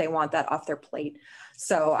about. They want that off their plate.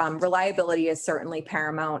 So reliability is certainly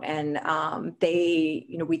paramount, and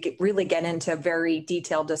we could really get into very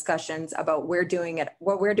detailed discussions about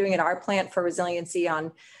what we're doing at our plant for resiliency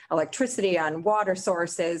on electricity, on water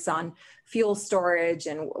sources, on fuel storage,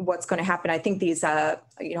 and what's going to happen. I think these,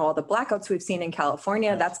 all the blackouts we've seen in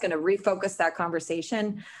California, that's going to refocus that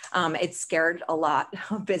conversation. It scared a lot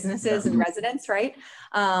of businesses and residents, right?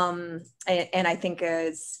 And I think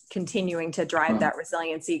is continuing to drive that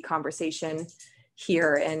resiliency conversation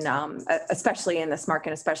here, and especially in this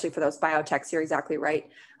market, especially for those biotechs. You're exactly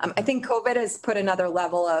right. I think COVID has put another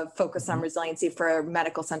level of focus on resiliency for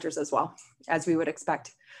medical centers as well, as we would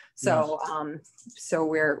expect. So, so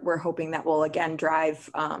we're hoping that will again drive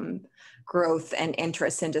growth and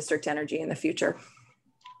interest in district energy in the future.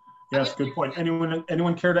 Yes, good point.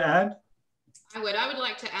 Anyone care to add? I would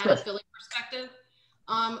like to add a Philly perspective.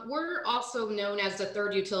 We're also known as the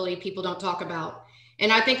third utility people don't talk about.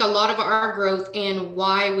 And I think a lot of our growth and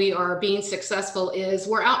why we are being successful is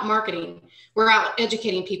we're out marketing. We're out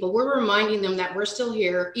educating people. We're reminding them that we're still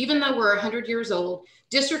here. Even though we're 100 years old,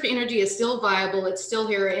 district energy is still viable. It's still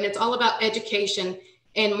here. And it's all about education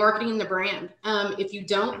and marketing the brand. If you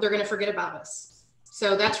don't, they're going to forget about us.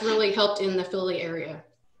 So that's really helped in the Philly area.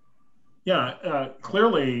 Yeah,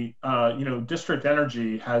 clearly, district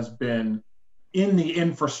energy has been in the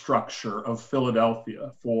infrastructure of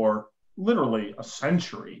Philadelphia for literally a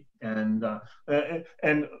century, and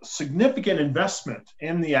significant investment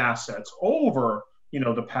in the assets over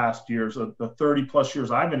the past years, the 30 plus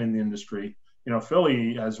years I've been in the industry.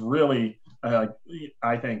 Philly has really,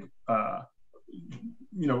 I think,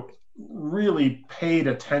 really paid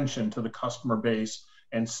attention to the customer base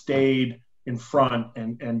and stayed in front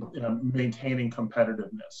and maintaining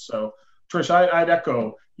competitiveness. So, Trish, I'd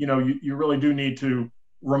echo. You really do need to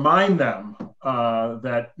remind them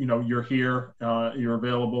that you're here, you're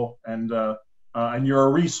available, and you're a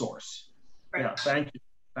resource. Right. Yeah, thank you.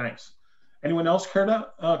 Thanks. Anyone else care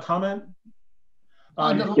to comment?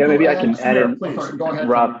 Yeah, maybe I can add in. Go ahead,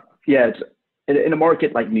 Rob. Yeah, in a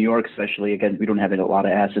market like New York, especially, again, we don't have a lot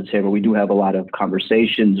of assets here, but we do have a lot of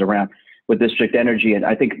conversations around with district energy. And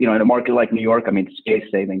I think, in a market like New York, space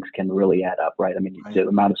savings can really add up, right? The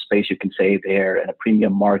amount of space you can save there in a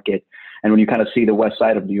premium market. And when you kind of see the west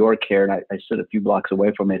side of New York here, and I sit a few blocks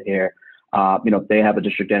away from it here, they have a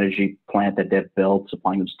district energy plant that they've built,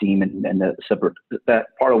 supplying them steam, and that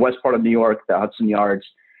west part of New York, the Hudson Yards,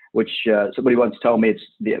 which somebody once told me it's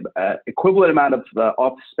the equivalent amount of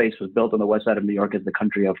office space was built on the west side of New York as the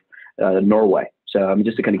country of Norway. So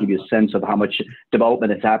just to kind of give you a sense of how much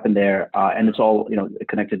development has happened there, and it's all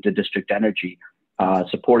connected to district energy,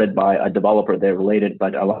 supported by a developer. They're related,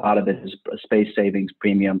 but a lot of it is space savings,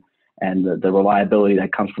 premium, and the reliability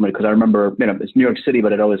that comes from it. Because I remember, it's New York City,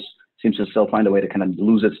 but it always seems to still find a way to kind of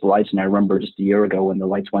lose its lights. And I remember just a year ago when the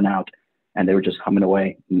lights went out and they were just humming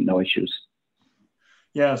away, no issues.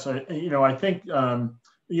 Yes, I think,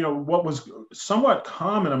 what was somewhat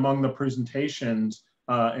common among the presentations,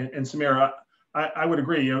 and Samira, I would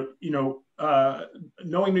agree,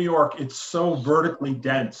 knowing New York, it's so vertically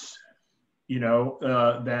dense,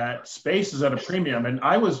 that space is at a premium. And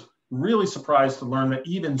I was really surprised to learn that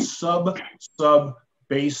even sub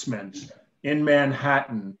basement in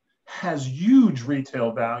Manhattan has huge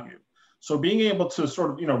retail value. So being able to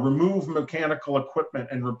sort of, remove mechanical equipment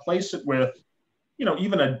and replace it with,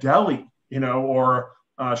 even a deli, or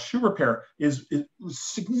shoe repair is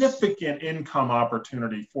significant income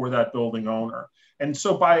opportunity for that building owner. And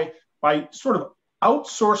so by sort of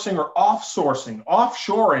outsourcing or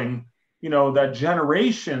offshoring, that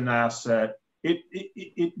generation asset,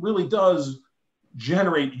 it really does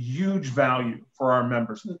generate huge value for our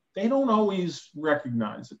members. They don't always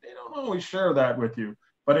recognize it. They don't always share that with you,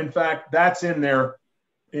 but in fact, that's in their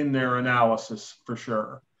analysis for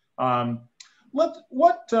sure.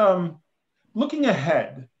 Looking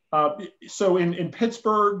ahead, so in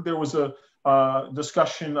Pittsburgh, there was a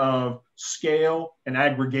discussion of scale and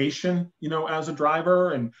aggregation, as a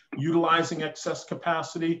driver and utilizing excess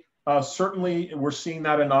capacity. Certainly, we're seeing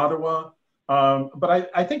that in Ottawa.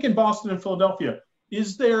 But I think in Boston and Philadelphia,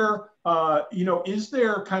 is there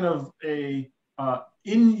kind of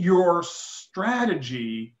in your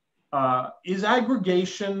strategy, is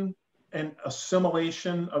aggregation and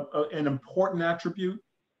assimilation an important attribute?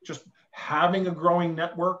 Just having a growing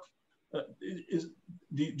network, do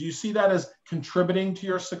you see that as contributing to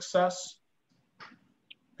your success?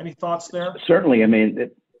 Any thoughts there? Certainly. I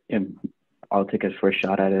mean, I'll take a first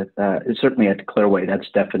shot at it. Certainly at Clearway, that's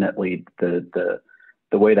definitely the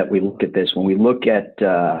way that we look at this. When we look at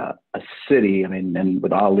a city, I mean, and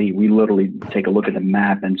with Ali, we literally take a look at the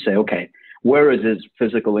map and say, okay, where is this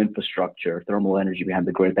physical infrastructure, thermal energy behind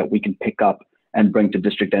the grid that we can pick up and bring to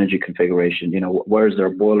district energy configuration? Where is there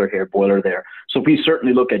a boiler here, boiler there? So we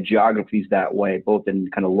certainly look at geographies that way, both in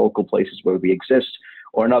kind of local places where we exist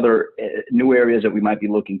or in other new areas that we might be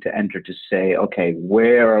looking to enter to say, okay,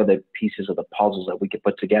 where are the pieces of the puzzles that we could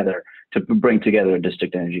put together to bring together a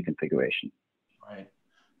district energy configuration? Right.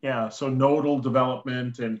 Yeah. So nodal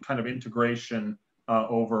development and kind of integration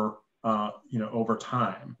over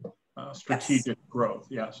time, strategic growth.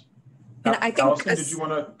 Yes. And I think Allison, did you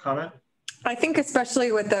want to comment? I think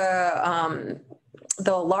especially with the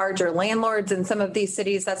larger landlords in some of these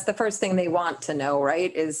cities, that's the first thing they want to know,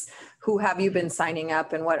 right? Is who have you been signing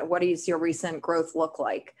up and what is your recent growth look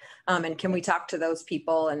like? And can we talk to those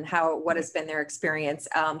people and what has been their experience?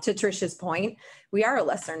 To Trish's point, we are a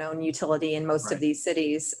lesser known utility in most of these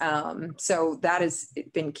cities. So that has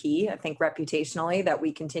been key, I think, reputationally, that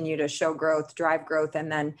we continue to show growth, drive growth,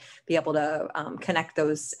 and then be able to connect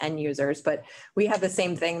those end users. But we have the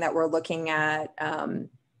same thing that we're looking at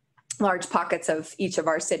large pockets of each of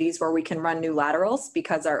our cities where we can run new laterals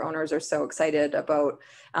because our owners are so excited about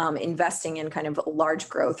investing in kind of large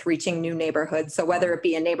growth, reaching new neighborhoods. So whether it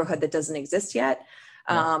be a neighborhood that doesn't exist yet,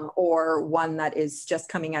 or one that is just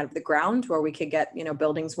coming out of the ground where we could get,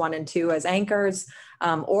 buildings 1 and 2 as anchors,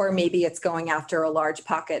 or maybe it's going after a large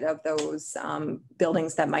pocket of those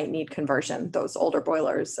buildings that might need conversion, those older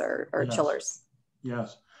boilers or chillers.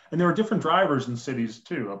 Yes. And there are different drivers in cities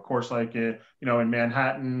too. Of course, like, in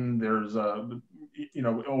Manhattan, there's in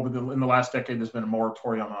the last decade, there's been a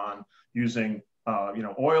moratorium on using,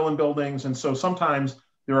 oil in buildings. And so sometimes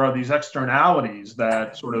there are these externalities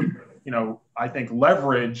that sort of, I think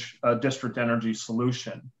leverage a district energy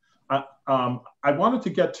solution. I wanted to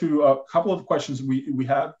get to a couple of questions we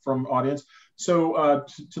had from audience. So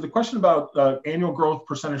to the question about annual growth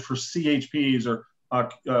percentage for CHPs or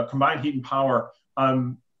combined heat and power,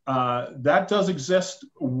 that does exist.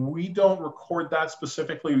 We don't record that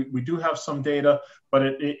specifically. We do have some data, but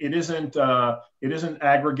it isn't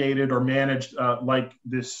aggregated or managed like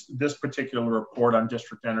this particular report on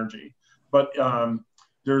district energy. But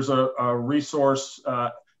there's a resource.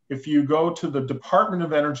 If you go to the Department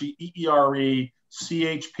of Energy EERE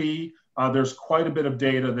CHP, there's quite a bit of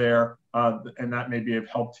data there, and that may be of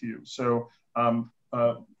help to you. So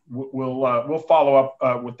we'll follow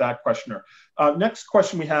up with that questioner. Next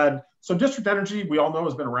question we had. So district energy, we all know,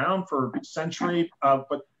 has been around for a century,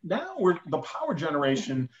 but now the power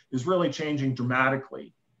generation is really changing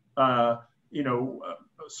dramatically.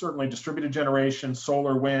 Certainly distributed generation,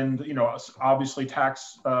 solar, wind. Obviously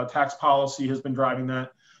tax policy has been driving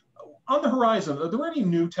that. On the horizon, are there any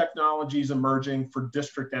new technologies emerging for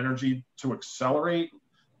district energy to accelerate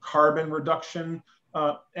carbon reduction?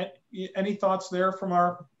 Any thoughts there from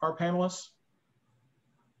our panelists?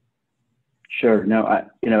 Sure. No,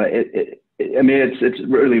 it's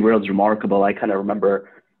really remarkable. I kind of remember,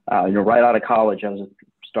 right out of college, I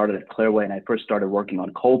started at Clearway, and I first started working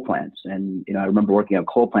on coal plants. And I remember working on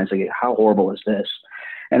coal plants, like, how horrible is this?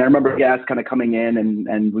 And I remember gas kind of coming in,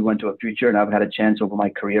 and we went to a future, and I've had a chance over my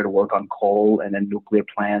career to work on coal and then nuclear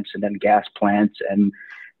plants and then gas plants and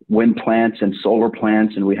wind plants and solar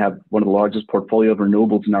plants, and we have one of the largest portfolio of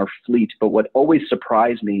renewables in our fleet. But what always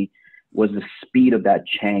surprised me was the speed of that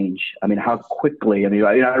change. I mean, how quickly. I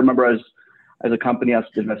remember I as a company, us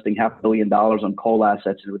investing $500 million on coal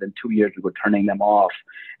assets, and within 2 years we were turning them off.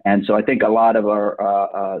 And so I think a lot of our,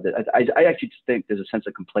 I actually think there's a sense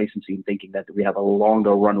of complacency in thinking that we have a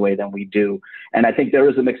longer runway than we do. And I think there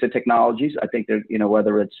is a mix of technologies. I think there,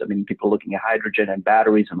 whether it's, people are looking at hydrogen and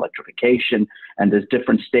batteries and electrification, and there's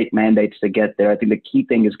different state mandates to get there. I think the key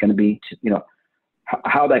thing is going to be,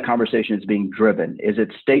 how that conversation is being driven. Is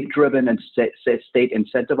it state driven and state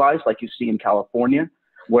incentivized, like you see in California,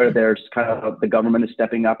 where there's kind of the government is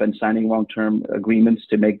stepping up and signing long-term agreements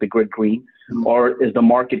to make the grid green? Or is the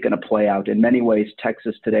market going to play out? In many ways,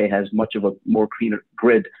 Texas today has much of a more cleaner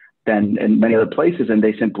grid than in many other places, and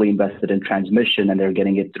they simply invested in transmission, and they're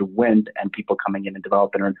getting it through wind and people coming in and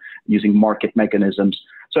developing and using market mechanisms.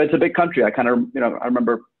 So it's a big country. I kind of, I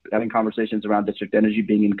remember having conversations around district energy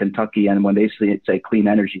being in Kentucky, and when they say clean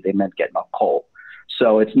energy, they meant getting off coal.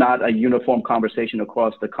 So it's not a uniform conversation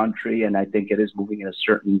across the country, and I think it is moving in a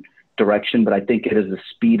certain direction, but I think it is the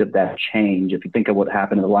speed of that change. If you think of what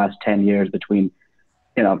happened in the last 10 years between,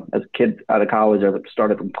 as kids out of college, I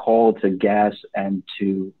started from coal to gas and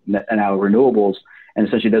now renewables. And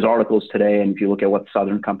essentially there's articles today, and if you look at what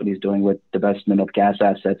Southern companies doing with divestment of gas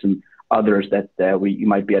assets and others, that you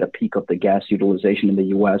might be at a peak of the gas utilization in the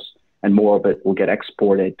U.S. and more of it will get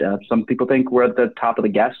exported. Some people think we're at the top of the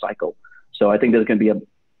gas cycle. So I think there's going to be a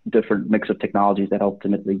different mix of technologies that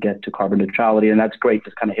ultimately get to carbon neutrality. And that's great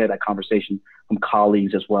to kind of hear that conversation from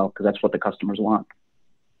colleagues as well, because that's what the customers want.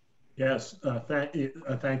 Yes,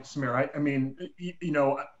 thanks, Samir.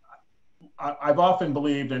 I've often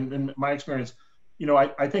believed, and in my experience,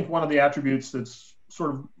 I think one of the attributes that's sort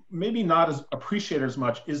of maybe not as appreciated as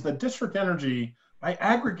much is that district energy, by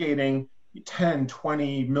aggregating 10,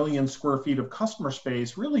 20 million square feet of customer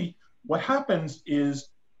space, really what happens is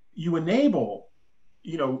you enable,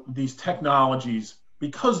 these technologies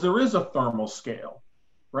because there is a thermal scale,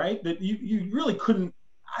 right? That you really couldn't,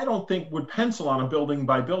 I don't think, would pencil on a building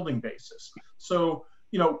by building basis. So,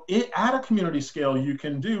 at a community scale, you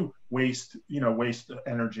can do waste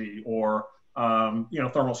energy or,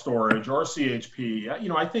 thermal storage or CHP.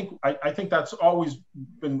 I think that's always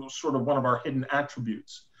been sort of one of our hidden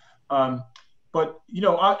attributes. And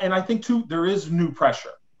I think too, there is new pressure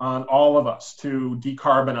on all of us to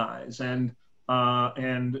decarbonize and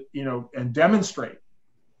demonstrate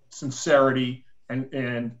sincerity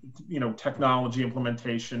and technology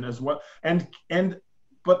implementation as well,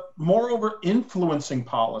 but moreover influencing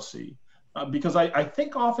policy, because I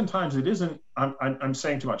think oftentimes it isn't. I'm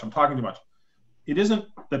saying too much. I'm talking too much. It isn't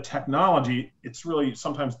the technology. It's really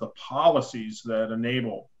sometimes the policies that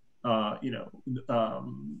enable the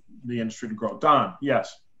industry to grow. Don,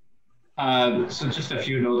 yes. So just a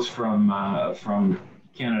few notes from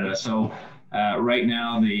Canada. So right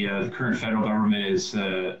now, the current federal government is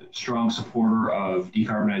a strong supporter of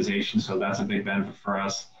decarbonization, so that's a big benefit for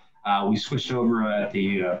us. We switched over at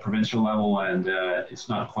the provincial level, and it's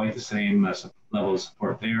not quite the same level of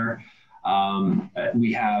support there.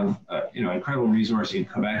 We have incredible resource in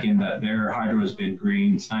Quebec in that their hydro has been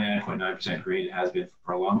green. It's 99.9% green. It has been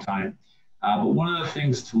for a long time. But one of the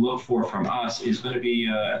things to look for from us is going to be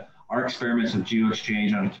our experiments of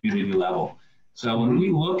geo-exchange on a community level. So when we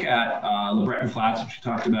look at LeBreton Flats, which we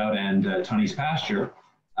talked about, and Tunney's Pasture,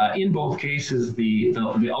 in both cases, the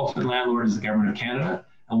ultimate landlord is the Government of Canada.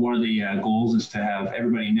 And one of the goals is to have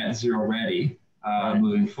everybody net zero ready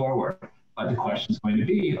moving forward. But the question is going to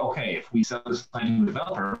be, okay, if we sell this land to a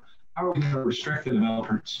developer, how are we going to restrict the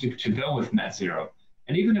developer to go with net zero?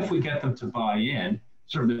 And even if we get them to buy in,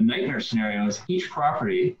 sort of the nightmare scenario is each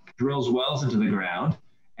property drills wells into the ground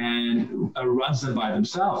and runs them by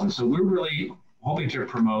themselves. And so we're really hoping to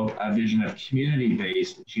promote a vision of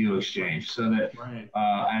community-based geo-exchange so that,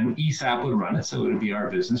 and ESAP would run it, so it would be our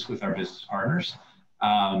business with our business partners,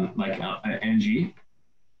 like NG.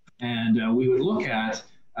 And we would look at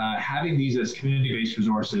having these as community-based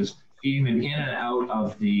resources, feeding them in and out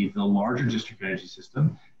of the larger district energy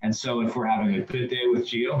system. And so if we're having a good day with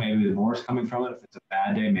geo, maybe more is coming from it. If it's a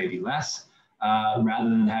bad day, maybe less. Rather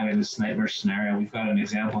than having this nightmare scenario, we've got an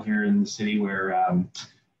example here in the city where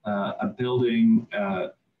a building,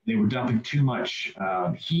 they were dumping too much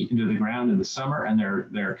heat into the ground in the summer, and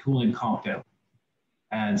their cooling conked out.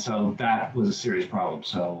 And so that was a serious problem.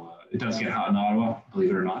 So it does get hot in Ottawa, believe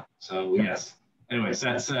it or not. So yes. Anyways,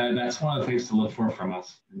 that's one of the things to look for from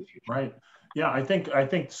us in the future. Right. Yeah, I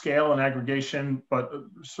think scale and aggregation, but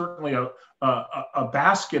certainly a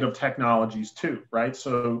basket of technologies too, right?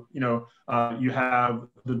 So you have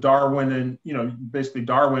the Darwin and basically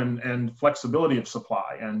Darwin and flexibility of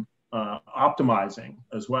supply and optimizing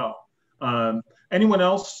as well. Anyone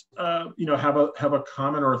else have a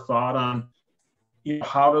comment or a thought on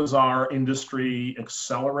how does our industry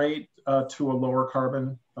accelerate to a lower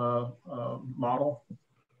carbon model?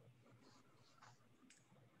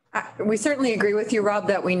 We certainly agree with you, Rob,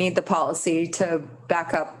 that we need the policy to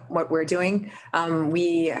back up what we're doing.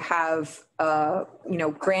 We have,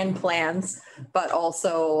 grand plans, but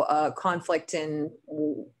also a conflict in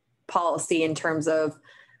policy in terms of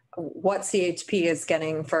what CHP is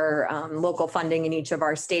getting for local funding in each of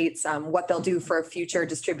our states, what they'll do for future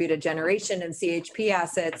distributed generation and CHP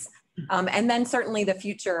assets, and then certainly the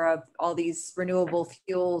future of all these renewable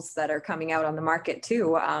fuels that are coming out on the market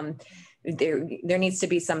too. There needs to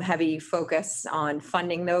be some heavy focus on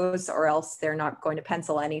funding those, or else they're not going to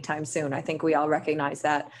pencil anytime soon. I think we all recognize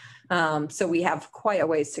that. So we have quite a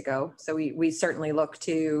ways to go. So we certainly look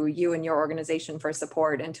to you and your organization for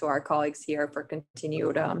support, and to our colleagues here for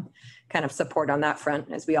continued kind of support on that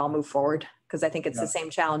front as we all move forward, because I think it's the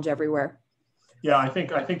same challenge everywhere. Yeah, I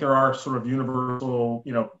think there are sort of universal,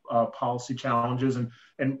 policy challenges, and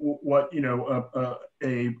what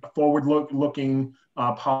a forward-looking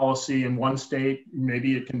policy in one state,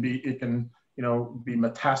 maybe it can be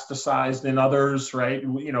metastasized in others, right?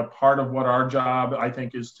 Part of what our job, I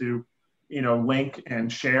think, is to link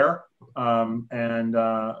and share, and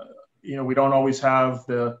we don't always have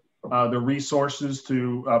the resources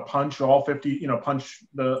to punch all 50, punch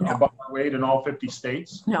the above our weight in all 50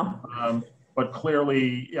 states. No. But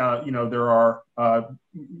clearly,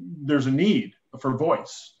 there's a need for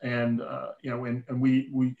voice, and and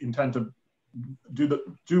we intend to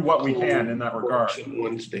do what we can in that regard. In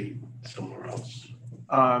one state, somewhere else.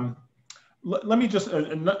 Let me just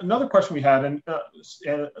another question we had, and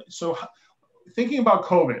so thinking about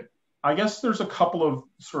COVID, I guess there's a couple of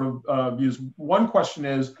sort of views. One question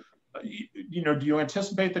is, do you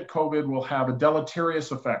anticipate that COVID will have a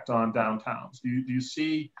deleterious effect on downtowns? Do you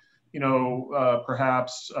see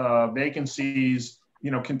perhaps vacancies,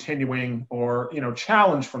 continuing, or,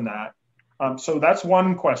 challenge from that? So that's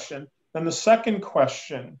one question. Then the second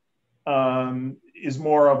question is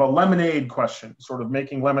more of a lemonade question, sort of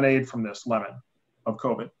making lemonade from this lemon of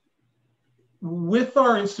COVID. With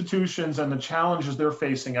our institutions and the challenges they're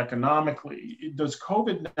facing economically, does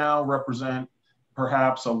COVID now represent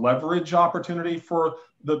perhaps a leverage opportunity for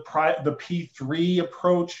the P3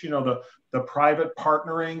 approach, the private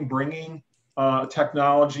partnering, bringing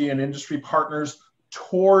technology and industry partners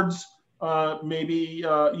towards maybe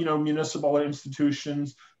municipal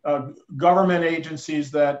institutions, government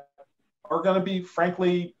agencies that are going to be,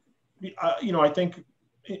 frankly, I think,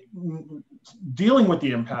 dealing with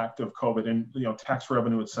the impact of COVID and tax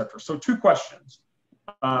revenue, et cetera. So two questions.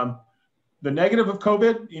 The negative of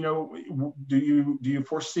COVID, do you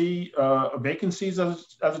foresee vacancies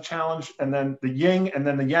as a challenge? And then the yin and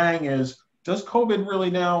then the yang is, does COVID really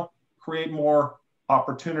now create more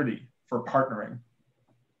opportunity for partnering?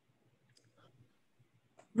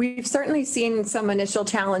 We've certainly seen some initial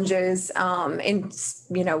challenges in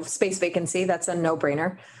space vacancy. That's a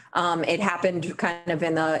no-brainer. It happened kind of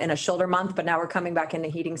in a shoulder month, but now we're coming back into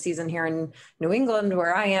heating season here in New England,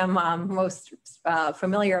 where I am most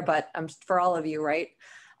familiar, but for all of you, right?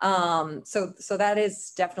 So that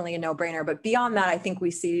is definitely a no-brainer. But beyond that, I think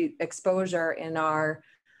we see exposure in our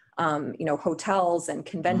hotels and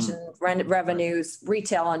convention revenues,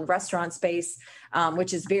 retail and restaurant space,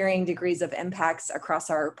 which is varying degrees of impacts across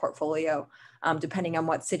our portfolio, depending on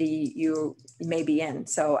what city you may be in.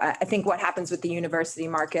 So I think what happens with the university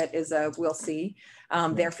market is we'll see.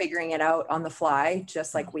 They're figuring it out on the fly,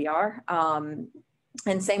 just like we are. And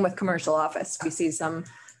same with commercial office. We see some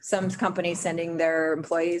companies sending their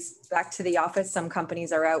employees back to the office. Some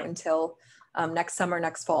companies are out until next summer,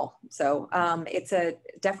 next fall. So it's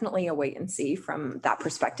definitely a wait and see from that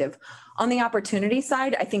perspective. On the opportunity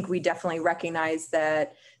side, I think we definitely recognize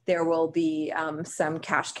that there will be some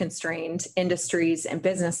cash constrained industries and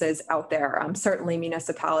businesses out there, certainly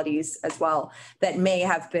municipalities as well, that may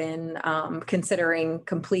have been considering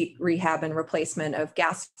complete rehab and replacement of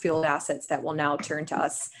gas fueled assets that will now turn to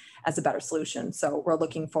us as a better solution. So we're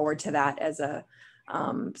looking forward to that as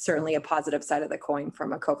certainly a positive side of the coin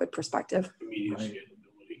from a COVID perspective.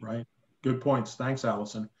 Right. Good points. Thanks,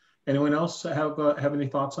 Allison. Anyone else have any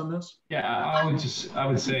thoughts on this? Yeah, I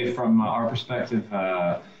would say from our perspective,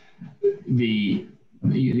 the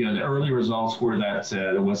early results were that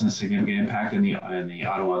there wasn't a significant impact in the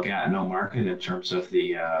Ottawa-Gatineau market in terms of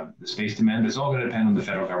the space demand. It's all going to depend on the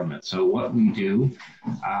federal government. So what we do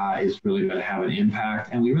is really going to have an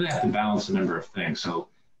impact, and we really have to balance a number of things. So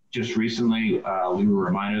just recently, we were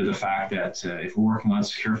reminded of the fact that if we're working on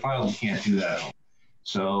secure files, we can't do that.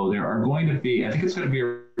 So there are going to be, I think it's going to be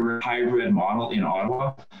a hybrid model in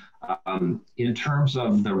Ottawa In terms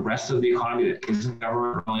of the rest of the economy that isn't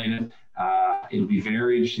government related, it'll be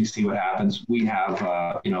very interesting to see what happens. We have,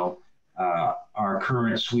 our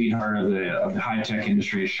current sweetheart of the high-tech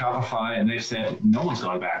industry is Shopify, and they've said no one's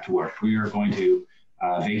going back to work. We are going to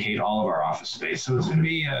vacate all of our office space. So it's going to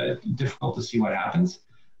be difficult to see what happens.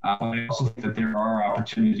 But I also think that there are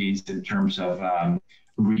opportunities in terms of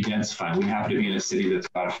redensifying. We happen to be in a city that's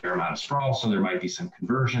got a fair amount of sprawl, so there might be some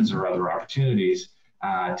conversions or other opportunities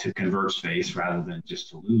to convert space rather than just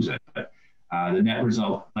to lose it. But the net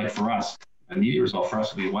result, like for us, immediate result for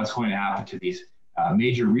us will be what's going to happen to these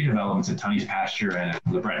major redevelopments at Tunney's Pasture and at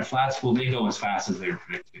LeBreton Flats. Will they go as fast as they were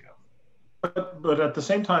predicted to go? But at the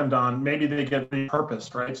same time, Don, maybe they get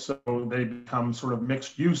repurposed, right? So they become sort of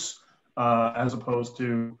mixed use as opposed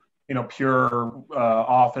to, pure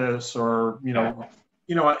office or,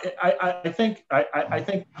 I think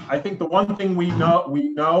the one thing we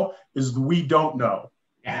know is we don't know.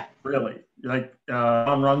 Yeah. Really. Like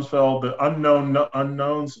on Rumsfeld, the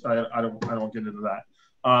unknowns. I don't get into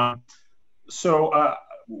that. So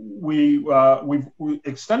we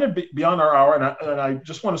extended beyond our hour, and I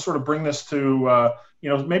just want to sort of bring this to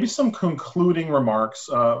maybe some concluding remarks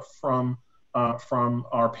from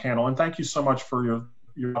our panel. And thank you so much for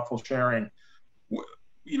your thoughtful sharing.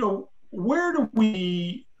 Where do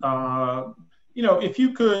we, if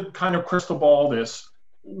you could kind of crystal ball this,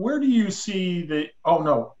 where do you see the? Oh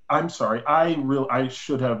no, I'm sorry. I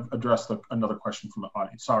should have addressed another question from the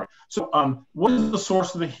audience. Sorry. So, what is the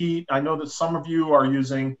source of the heat? I know that some of you are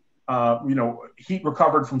using, heat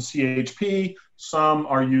recovered from CHP. Some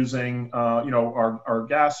are using, our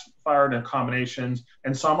gas-fired and combinations,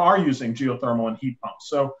 and some are using geothermal and heat pumps.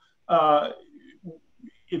 So,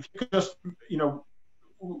 if you could just,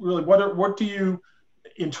 really, what do you,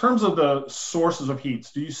 in terms of the sources of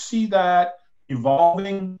heats, do you see that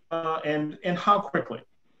evolving, and how quickly?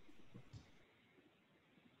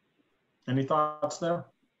 Any thoughts there?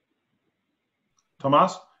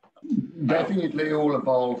 Tomas? Definitely it will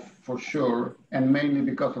evolve for sure, and mainly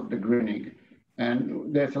because of the greening.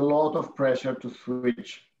 And there's a lot of pressure to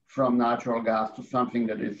switch from natural gas to something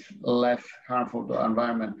that is less harmful to the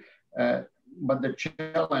environment. But the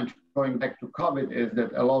challenge, going back to COVID, is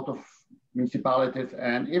that a lot of municipalities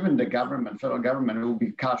and even the government, federal government, will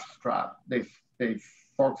be cash strapped. They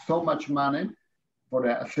fork so much money for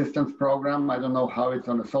the assistance program. I don't know how it's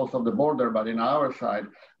on the south of the border, but in our side,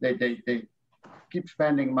 they keep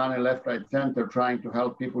spending money left, right, center, trying to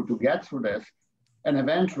help people to get through this. And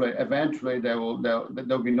eventually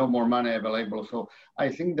there'll be no more money available. So I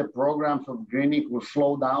think the programs of greening will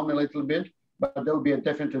slow down a little bit, but there'll be a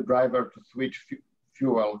definite driver to switch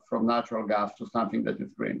fuel from natural gas to something that is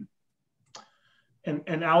green.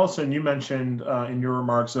 And Allison, you mentioned in your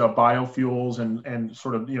remarks biofuels and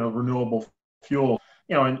sort of renewable fuel.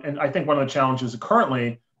 And I think one of the challenges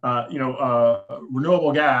currently,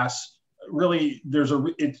 renewable gas really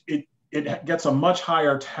it gets a much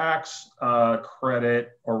higher tax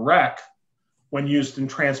credit or REC when used in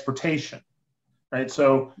transportation, right?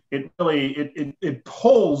 So it really it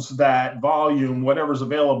pulls that volume, whatever's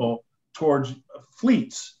available, towards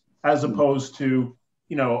fleets as opposed to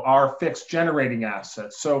our fixed generating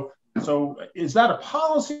assets. So is that a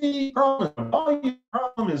policy problem, a volume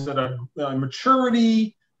problem? Is it a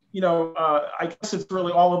maturity? I guess it's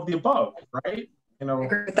really all of the above, right? I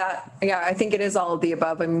agree with that. Yeah, I think it is all of the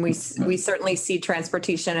above. I mean, we certainly see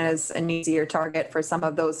transportation as an easier target for some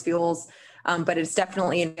of those fuels, but it's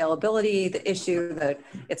definitely an availability the issue. That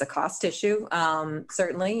it's a cost issue.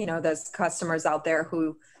 Certainly, there's customers out there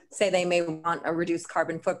who say they may want a reduced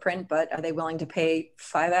carbon footprint, but are they willing to pay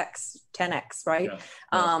 5x, 10x, right?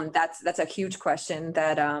 Yeah. That's a huge question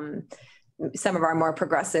that some of our more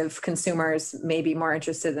progressive consumers may be more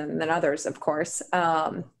interested in than others, of course.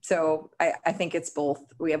 So I think it's both.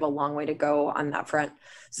 We have a long way to go on that front.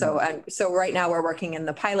 So right now we're working in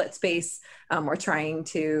the pilot space. We're trying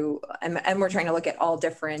to look at all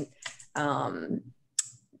different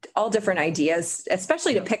ideas,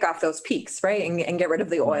 especially to pick off those peaks, right? And get rid of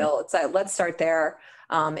the oil. It's let's start there.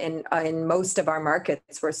 In most of our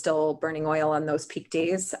markets, we're still burning oil on those peak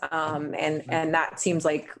days. And that seems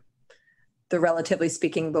like the relatively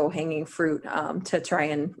speaking low-hanging fruit to try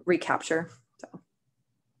and recapture. So.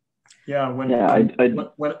 Yeah,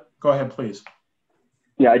 go ahead, please.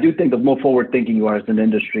 Yeah, I do think the more forward-thinking you are as an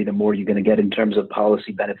industry, the more you're going to get in terms of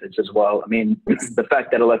policy benefits as well. I mean, the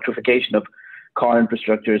fact that electrification of car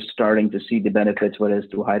infrastructure is starting to see the benefits, whether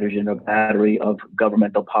it's through hydrogen or battery, of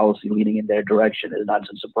governmental policy leading in their direction is not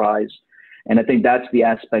a surprise. And I think that's the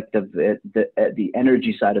aspect of it, the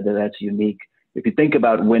energy side of it that's unique. If you think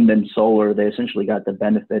about wind and solar, they essentially got the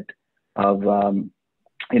benefit of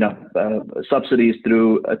subsidies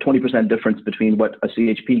through a 20% difference between what a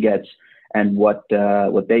CHP gets and what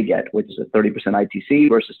they get, which is a 30% ITC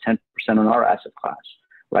versus 10% on our asset class,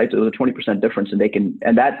 right? So there's a 20% difference,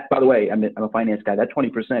 and that, by the way, I'm a finance guy. That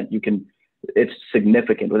 20% it's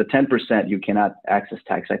significant. With a 10%, you cannot access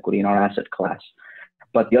tax equity in our asset class.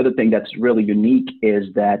 But the other thing that's really unique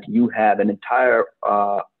is that you have an entire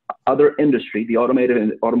other industry, the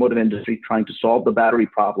automotive industry, trying to solve the battery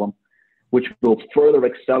problem, which will further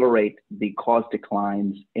accelerate the cost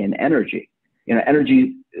declines in energy.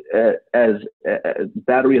 Energy as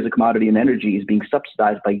battery as a commodity and energy is being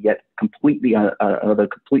subsidized by yet completely another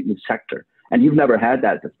complete new sector. And you've never had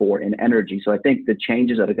that before in energy. So I think the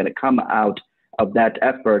changes that are going to come out of that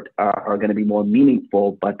effort are going to be more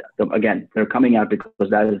meaningful. But again, they're coming out because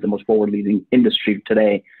that is the most forward-leading industry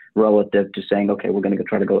today relative to saying, okay, we're going to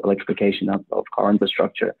try to go electrification of car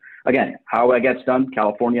infrastructure. Again, how that gets done,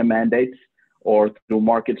 California mandates or through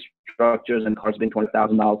market structures and cars being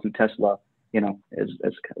 $20,000 through Tesla, is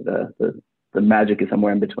the magic is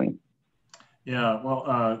somewhere in between. Yeah,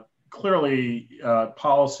 well, clearly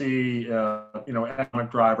policy,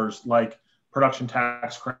 economic drivers like production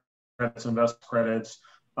tax credits, investment credits,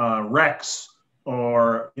 RECs,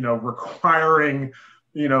 or, requiring,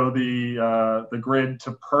 the grid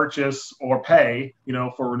to purchase or pay,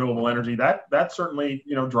 for renewable energy, that certainly,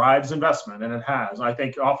 drives investment, and it has. I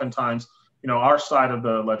think oftentimes, our side of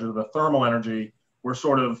the ledger, the thermal energy, we're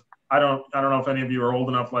sort of, I don't know if any of you are old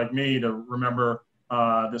enough like me to remember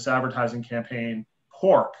this advertising campaign,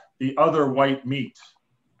 pork, the other white meat.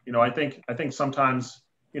 I think sometimes,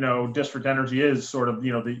 district energy is sort of,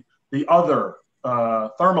 the other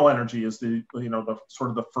thermal energy is the sort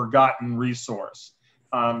of the forgotten resource.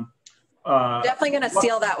 Definitely going to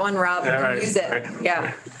steal that one, Rob. Yeah, right, use it. right.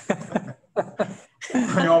 Yeah.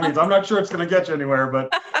 By all means, I'm not sure it's going to get you anywhere,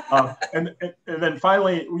 but and then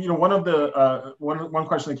finally, one of the one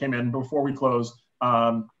question that came in before we close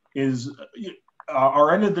is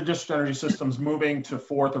are any of the district energy systems moving to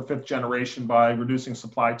 4th or 5th generation by reducing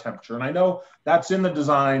supply temperature? And I know that's in the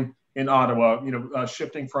design in Ottawa,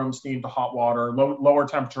 shifting from steam to hot water, lower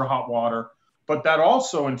temperature hot water, but that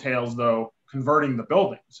also entails though converting the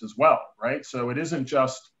buildings as well, right? So it isn't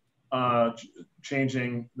just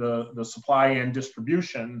changing the supply and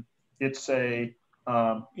distribution. It's a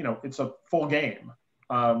it's a full game.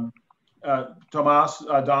 Tomas,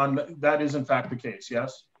 Don, that is in fact the case,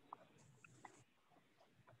 yes?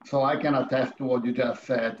 So I can attest to what you just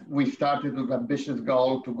said. We started with ambitious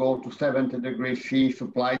goal to go to 70 degrees C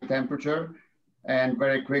supply temperature. And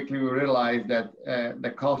very quickly we realized that the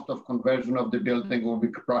cost of conversion of the building will be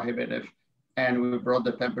prohibitive. And we brought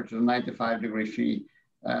the temperature to 95 degrees C.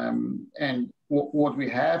 And what we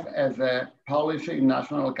have as a policy in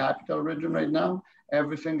National Capital Region right now,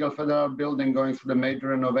 every single federal building going through the major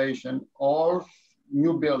renovation, all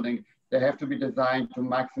new buildings, they have to be designed to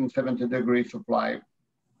maximum 70 degrees supply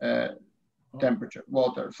temperature,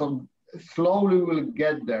 water. So slowly we'll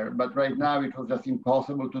get there, but right now it was just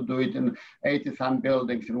impossible to do it in 80-some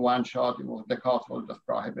buildings in one shot. The cost was just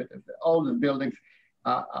prohibitive. All the buildings,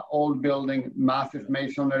 old building, massive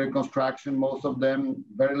masonry construction, most of them,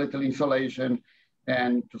 very little insulation,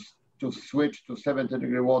 and to switch to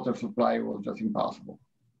 70-degree water supply was just impossible.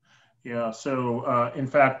 Yeah, so in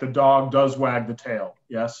fact, the dog does wag the tail,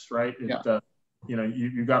 yes, right? Yeah.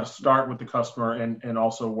 You got to start with the customer and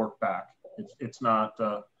also work back. It's not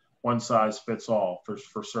one size fits all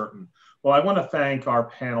for certain. Well, I want to thank our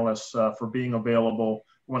panelists for being available.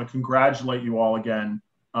 I want to congratulate you all again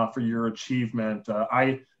for your achievement.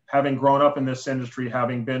 Having grown up in this industry,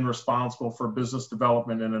 having been responsible for business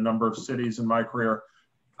development in a number of cities in my career,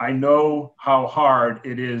 I know how hard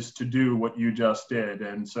it is to do what you just did.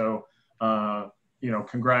 And so,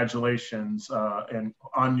 congratulations and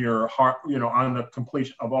on your heart, on the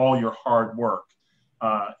completion of all your hard work.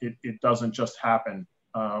 It doesn't just happen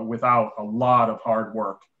without a lot of hard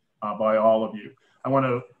work by all of you. I want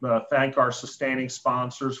to thank our sustaining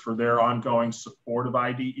sponsors for their ongoing support of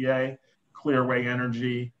IDEA, Clearway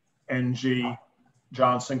Energy, NG,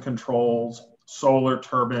 Johnson Controls, Solar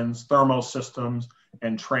Turbines, Thermo Systems,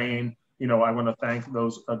 and Train. I want to thank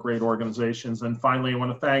those great organizations. And finally, I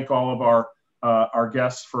want to thank all of our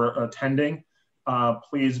guests for attending.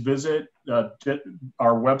 Please visit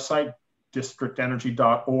our website,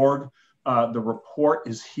 districtenergy.org. The report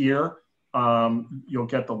is here. You'll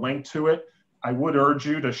get the link to it. I would urge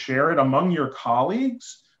you to share it among your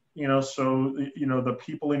colleagues, so, the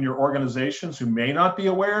people in your organizations who may not be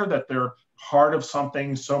aware that they're part of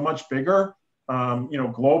something so much bigger,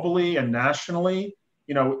 globally and nationally,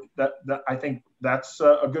 that I think that's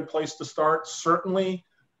a good place to start. Certainly,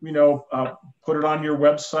 put it on your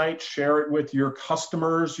website, share it with your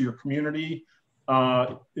customers, your community,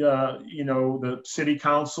 the city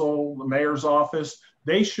council, the mayor's office.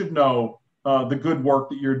 They should know the good work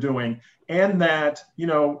that you're doing, and that,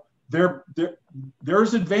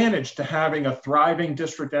 there's advantage to having a thriving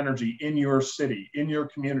district energy in your city, in your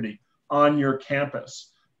community, on your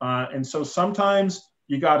campus. And so sometimes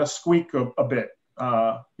you got to squeak a bit,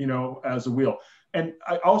 as a wheel. And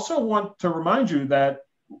I also want to remind you that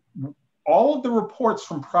all of the reports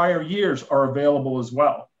from prior years are available as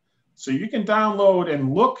well. So you can download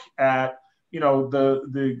and look at,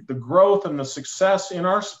 the growth and the success in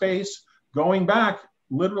our space going back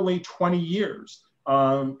literally 20 years.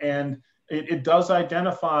 And it does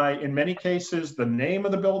identify, in many cases, the name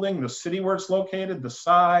of the building, the city where it's located, the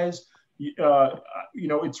size.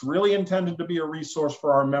 It's really intended to be a resource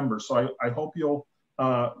for our members. So I hope you'll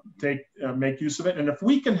make use of it. And if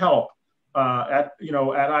we can help at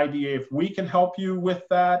IDA, if we can help you with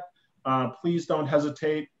that, please don't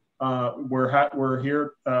hesitate. We're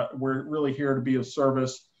here. We're really here to be of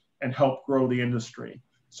service and help grow the industry.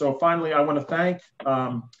 So finally, I want to thank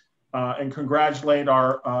and congratulate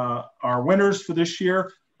our winners for this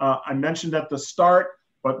year. I mentioned at the start,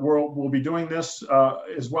 but we'll be doing this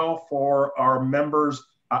as well for our members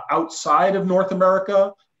outside of North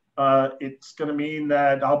America. It's going to mean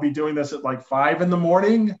that I'll be doing this at like 5 in the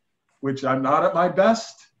morning, which I'm not at my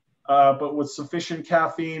best, but with sufficient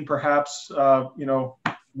caffeine, perhaps,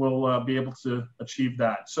 we'll be able to achieve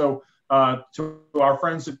that. So to our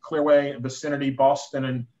friends at Clearway, vicinity,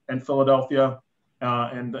 Boston and Philadelphia,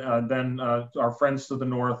 and then our friends to the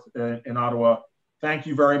north in Ottawa, thank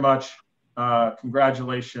you very much.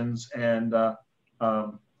 Congratulations, and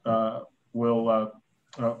we'll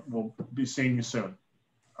be seeing you soon.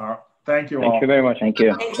 Thank you all. Thank you very much. Thank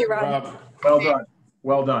you. Thank you, Rob. Well done.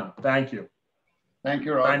 Well done. Thank you. Thank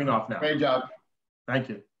you, Rob. Signing off now. Great job. Thank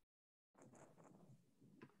you.